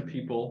signal to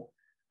people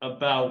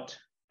about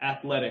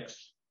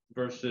athletics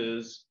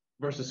versus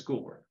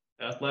schoolwork,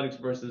 athletics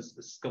versus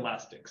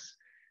scholastics,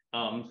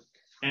 and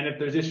if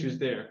there's issues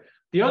there.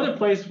 The other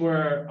place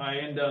where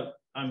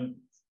I'm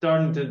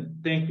starting to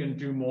think and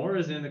do more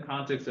is in the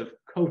context of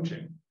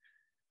coaching.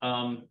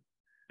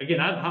 Again,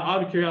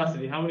 out of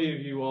curiosity, how many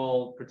of you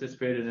all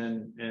participated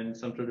in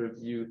some sort of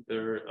youth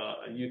or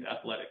youth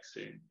athletics,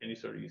 or any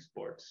sort of youth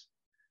sports?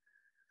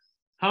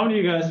 How many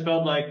of you guys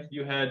felt like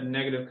you had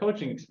negative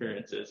coaching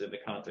experiences in the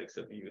context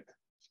of youth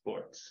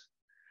sports?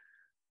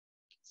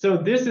 So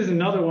this is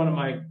another one of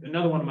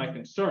my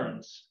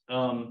concerns,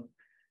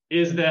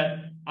 is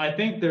that I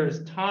think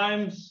there's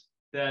times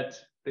that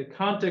the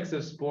context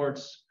of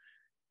sports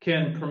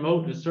can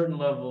promote a certain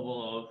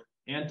level of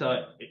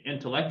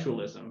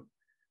anti-intellectualism,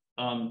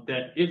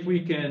 that if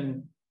we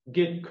can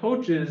get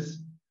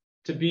coaches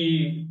to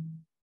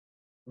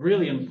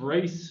really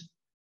embrace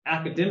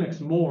academics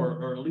more,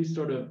 or at least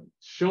sort of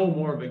show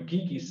more of a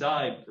geeky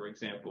side, for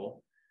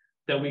example,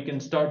 that we can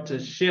start to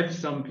shift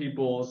some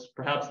people's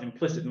perhaps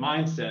implicit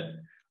mindset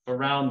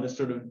around the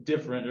sort of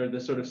different, or the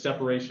sort of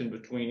separation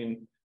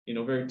between, you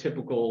know, very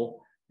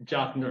typical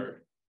jock nerd.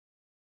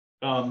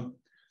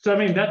 So I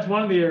mean, that's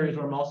one of the areas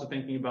where I'm also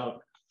thinking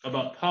about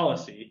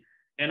policy,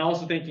 and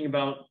also thinking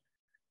about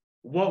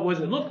what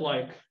does it look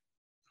like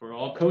for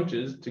all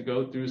coaches to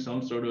go through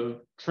some sort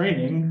of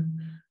training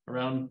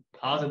around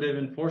positive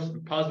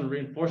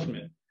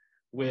reinforcement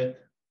with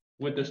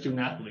the student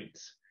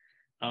athletes,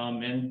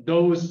 and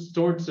those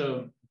sorts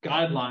of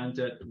guidelines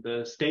at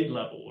the state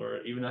level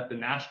or even at the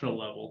national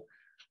level,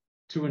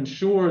 to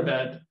ensure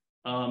that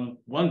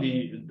one,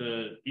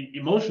 the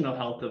emotional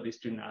health of these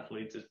student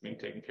athletes is being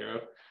taken care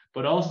of,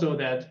 but also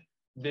that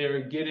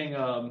they're getting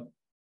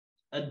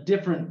a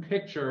different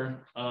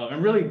picture,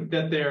 and really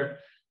that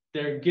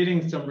they're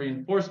getting some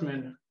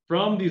reinforcement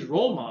from these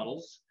role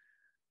models,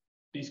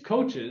 these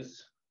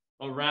coaches,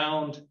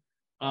 around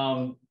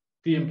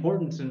the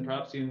importance and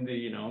perhaps even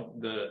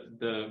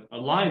the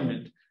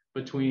alignment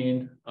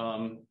between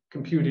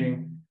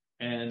computing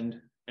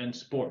and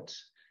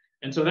sports.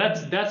 And so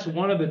that's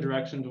one of the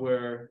directions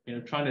where, you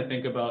know, trying to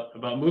think about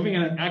moving,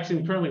 and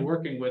actually currently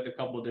working with a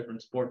couple of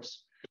different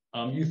sports,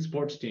 youth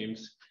sports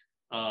teams,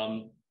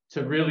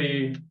 to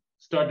really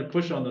start to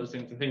push on those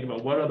things and think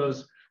about what are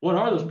those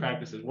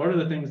practices, what are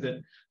the things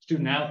that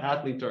student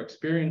athletes are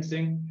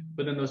experiencing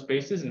within those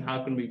spaces, and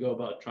how can we go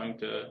about trying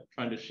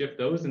to shift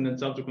those, and then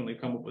subsequently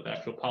come up with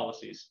actual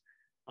policies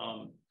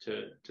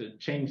to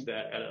change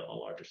that at a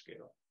larger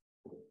scale.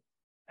 All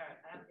right,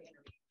 I have the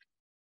interview.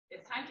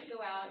 It's time to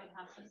go out and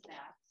have some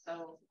snacks.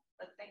 So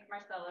let's thank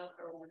Marcelo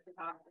for one to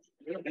talk.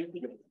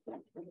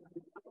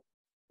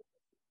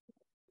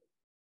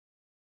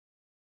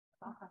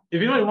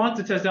 If anybody wants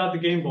to test out the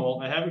game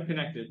ball, I have it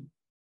connected.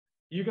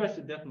 You guys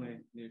should definitely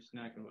do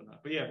snack and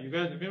whatnot. But yeah, you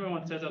guys, if anybody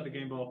wants to test out the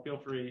game ball, feel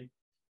free.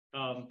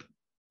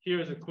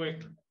 Here's a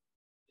quick.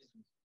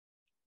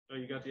 Oh,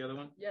 you got the other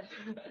one? Yes.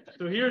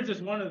 So here's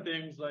just one of the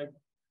things, like,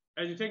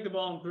 as you take the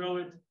ball and throw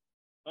it,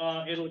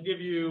 it'll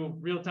give you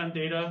real-time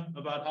data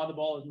about how the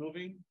ball is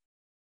moving.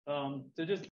 So just